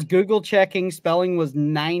 I was Google checking. Spelling was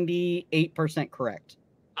 98% correct.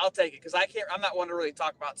 I'll take it because I'm not one to really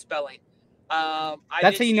talk about spelling.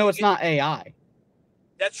 That's how you know it's not AI.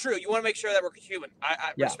 That's true. You want to make sure that we're human.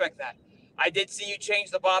 I respect that. I did see you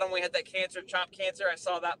change the bottom. We had that chomp cancer. I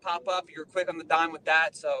saw that pop up. You were quick on the dime with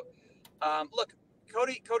that. So, look,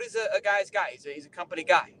 Cody's a guy's guy. He's a company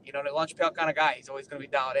guy. You know, a lunch pail kind of guy. He's always going to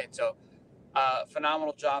be dialed in. So,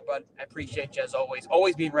 phenomenal job, bud. I appreciate you as always.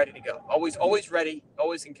 Always being ready to go. Always ready.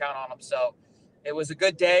 Always can count on him. So, it was a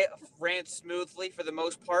good day. Ran smoothly for the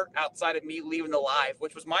most part, outside of me leaving the live,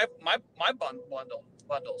 which was my bundle.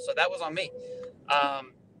 So that was on me. But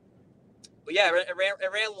yeah, it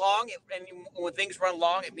ran long, and when things run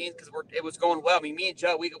long, it means because it was going well. I mean, me and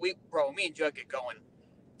Joe, me and Joe get going.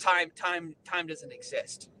 Time doesn't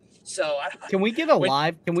exist. So can we get a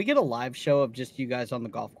live show of just you guys on the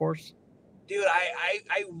golf course? Dude,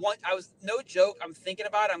 I was no joke. I'm thinking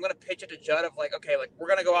about it. I'm gonna pitch it to Judd of like, okay, like we're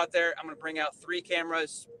gonna go out there. I'm gonna bring out 3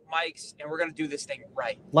 cameras, mics, and we're gonna do this thing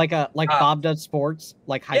right. Like Bob does sports,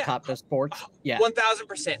 like High Top does sports. Yeah,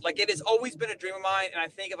 1000%. Like it has always been a dream of mine, and I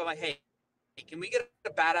think of it like, hey, can we get a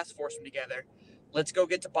badass foursome together? Let's go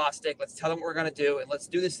get to Bostic. Let's tell them what we're gonna do, and let's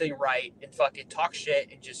do this thing right, and fucking talk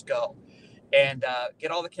shit and just go. And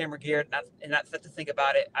get all the camera gear, and not to think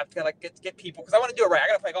about it. I've got to get people because I want to do it right. I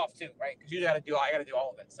got to play golf too, right? Because usually I got to do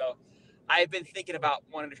all of it. So I've been thinking about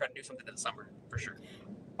wanting to try to do something in the summer for sure.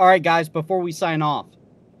 All right, guys, before we sign off,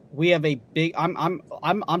 we have a big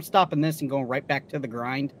I'm stopping this and going right back to the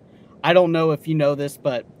grind. I don't know if you know this,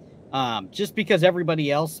 but just because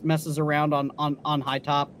everybody else messes around on high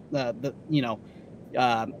top, the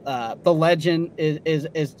legend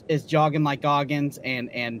is jogging like Goggins,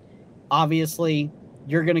 and obviously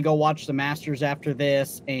you're gonna go watch the Masters after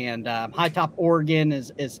this, and high top Oregon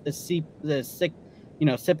is sick,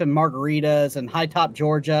 sipping margaritas, and high top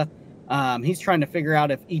Georgia. He's trying to figure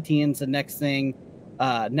out if Etienne's the next thing,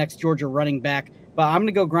 next Georgia running back. But I'm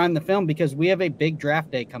gonna go grind the film because we have a big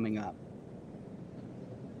draft day coming up.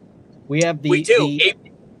 We have we do.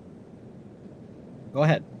 Go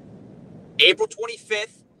ahead. April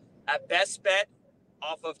 25th at Best Bet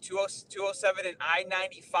off of 207 and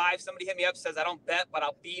I-95. Somebody hit me up, says I don't bet, but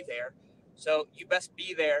I'll be there. So you best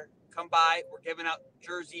be there. Come by. We're giving out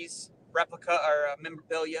jerseys, replica or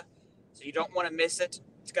memorabilia, so you don't want to miss it.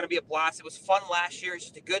 It's going to be a blast. It was fun last year. It's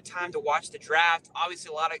just a good time to watch the draft.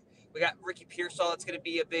 Obviously, we got Ricky Pearsall. That's going to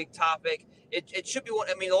be a big topic. It should be one.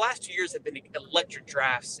 I mean, the last 2 years have been electric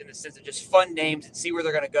drafts in the sense of just fun names and see where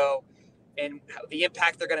they're going to go and the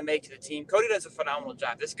impact they're going to make to the team. Cody does a phenomenal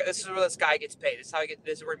job. This is where this guy gets paid. This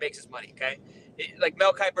is where he makes his money. Okay, like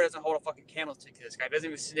Mel Kiper doesn't hold a fucking candlestick to this guy. He doesn't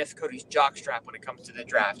even sniff Cody's jockstrap when it comes to the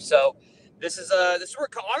draft. So this is where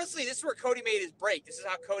Cody made his break. This is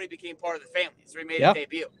how Cody became part of the family. This is where he made his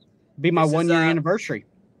debut. Be my 1 year anniversary.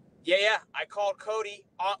 Yeah. I called Cody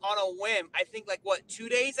on a whim. I think 2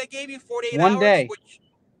 days I gave you, 48 1 hours. Day.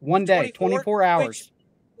 1 day, 24 hours.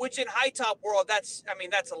 Which in high top world, that's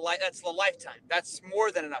a lifetime. That's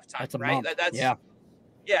more than enough time, that's a right? Month.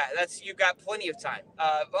 You've got plenty of time.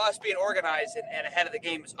 Us being organized and ahead of the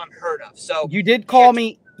game is unheard of. So you did call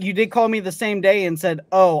me the same day and said,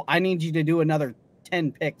 "Oh, I need you to do another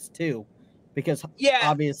 10 picks too," because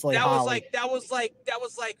obviously that was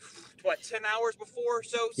like what, 10 hours before.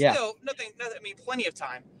 So still nothing. I mean, plenty of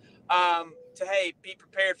time to be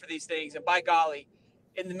prepared for these things. And by golly,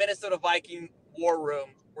 in the Minnesota Viking war room,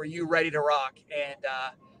 were you ready to rock? And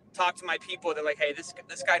talk to my people. They're like, hey, this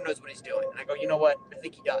guy knows what he's doing. And I go, you know what? I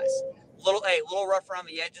think he does. Little rough around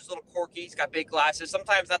the edges, little quirky. He's got big glasses.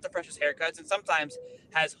 Sometimes not the freshest haircuts, and sometimes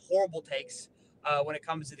has horrible takes when it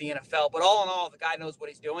comes to the NFL. But all in all, the guy knows what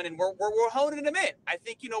he's doing, and we're honing him in. I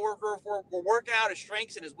think we're working out his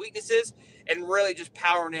strengths and his weaknesses, and really just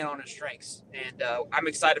powering in on his strengths. And I'm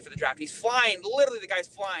excited for the draft. He's flying. Literally, the guy's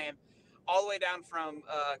flying all the way down from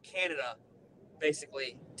Canada,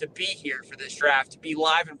 basically, to be here for this draft, to be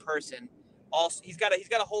live in person. Also, he's got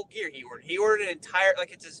a whole gear he ordered. He ordered an entire,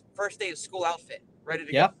 it's his first day of school outfit, ready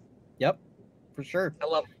to go. Yep, for sure. I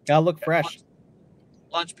love it. Gotta look fresh.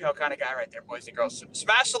 Lunch pail kind of guy right there, boys and girls. So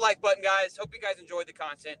smash the like button, guys. Hope you guys enjoyed the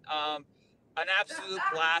content. An absolute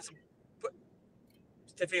blast.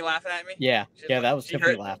 Is Tiffany laughing at me? Yeah, that was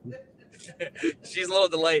Tiffany laughing. She's a little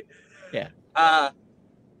delayed. Yeah.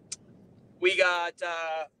 We got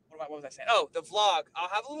what was I saying? Oh, the vlog. I'll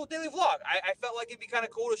have a little daily vlog. I felt like it'd be kind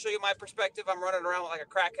of cool to show you my perspective. I'm running around like a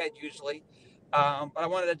crackhead usually, but I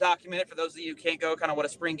wanted to document it for those of you who can't go, kind of what a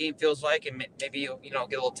spring game feels like, and maybe you get a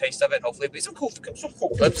little taste of it. Hopefully, it'll be some cool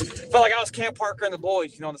clips. Felt like I was Cam Parker and the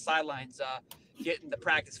boys, on the sidelines, getting the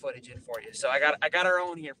practice footage in for you. So I got our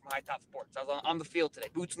own here from High Top Sports. I was on the field today,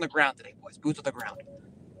 boots on the ground today, boys. Boots on the ground.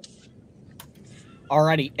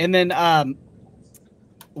 Alrighty, and then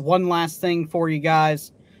one last thing for you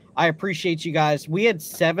guys. I appreciate you guys. We had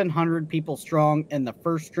 700 people strong in the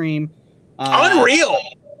first stream. Unreal!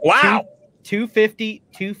 Wow.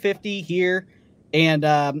 250 here, and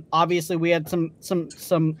obviously we had some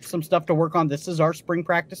stuff to work on. This is our spring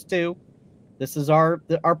practice too. This is our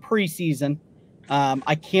preseason.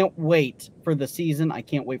 I can't wait for the season. I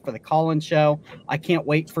can't wait for the call-in show. I can't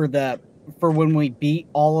wait for when we beat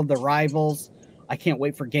all of the rivals. I can't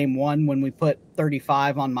wait for game 1 when we put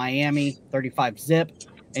 35 on Miami, 35 zip,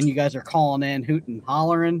 and you guys are calling in, hooting,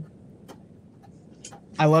 hollering.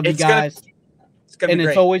 I love you guys.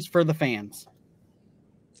 It's always for the fans.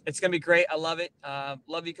 It's going to be great. I love it.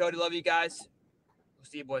 Love you, Cody. Love you guys. We'll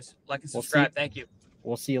see you, boys. Like and subscribe. Thank you.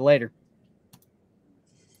 We'll see you later.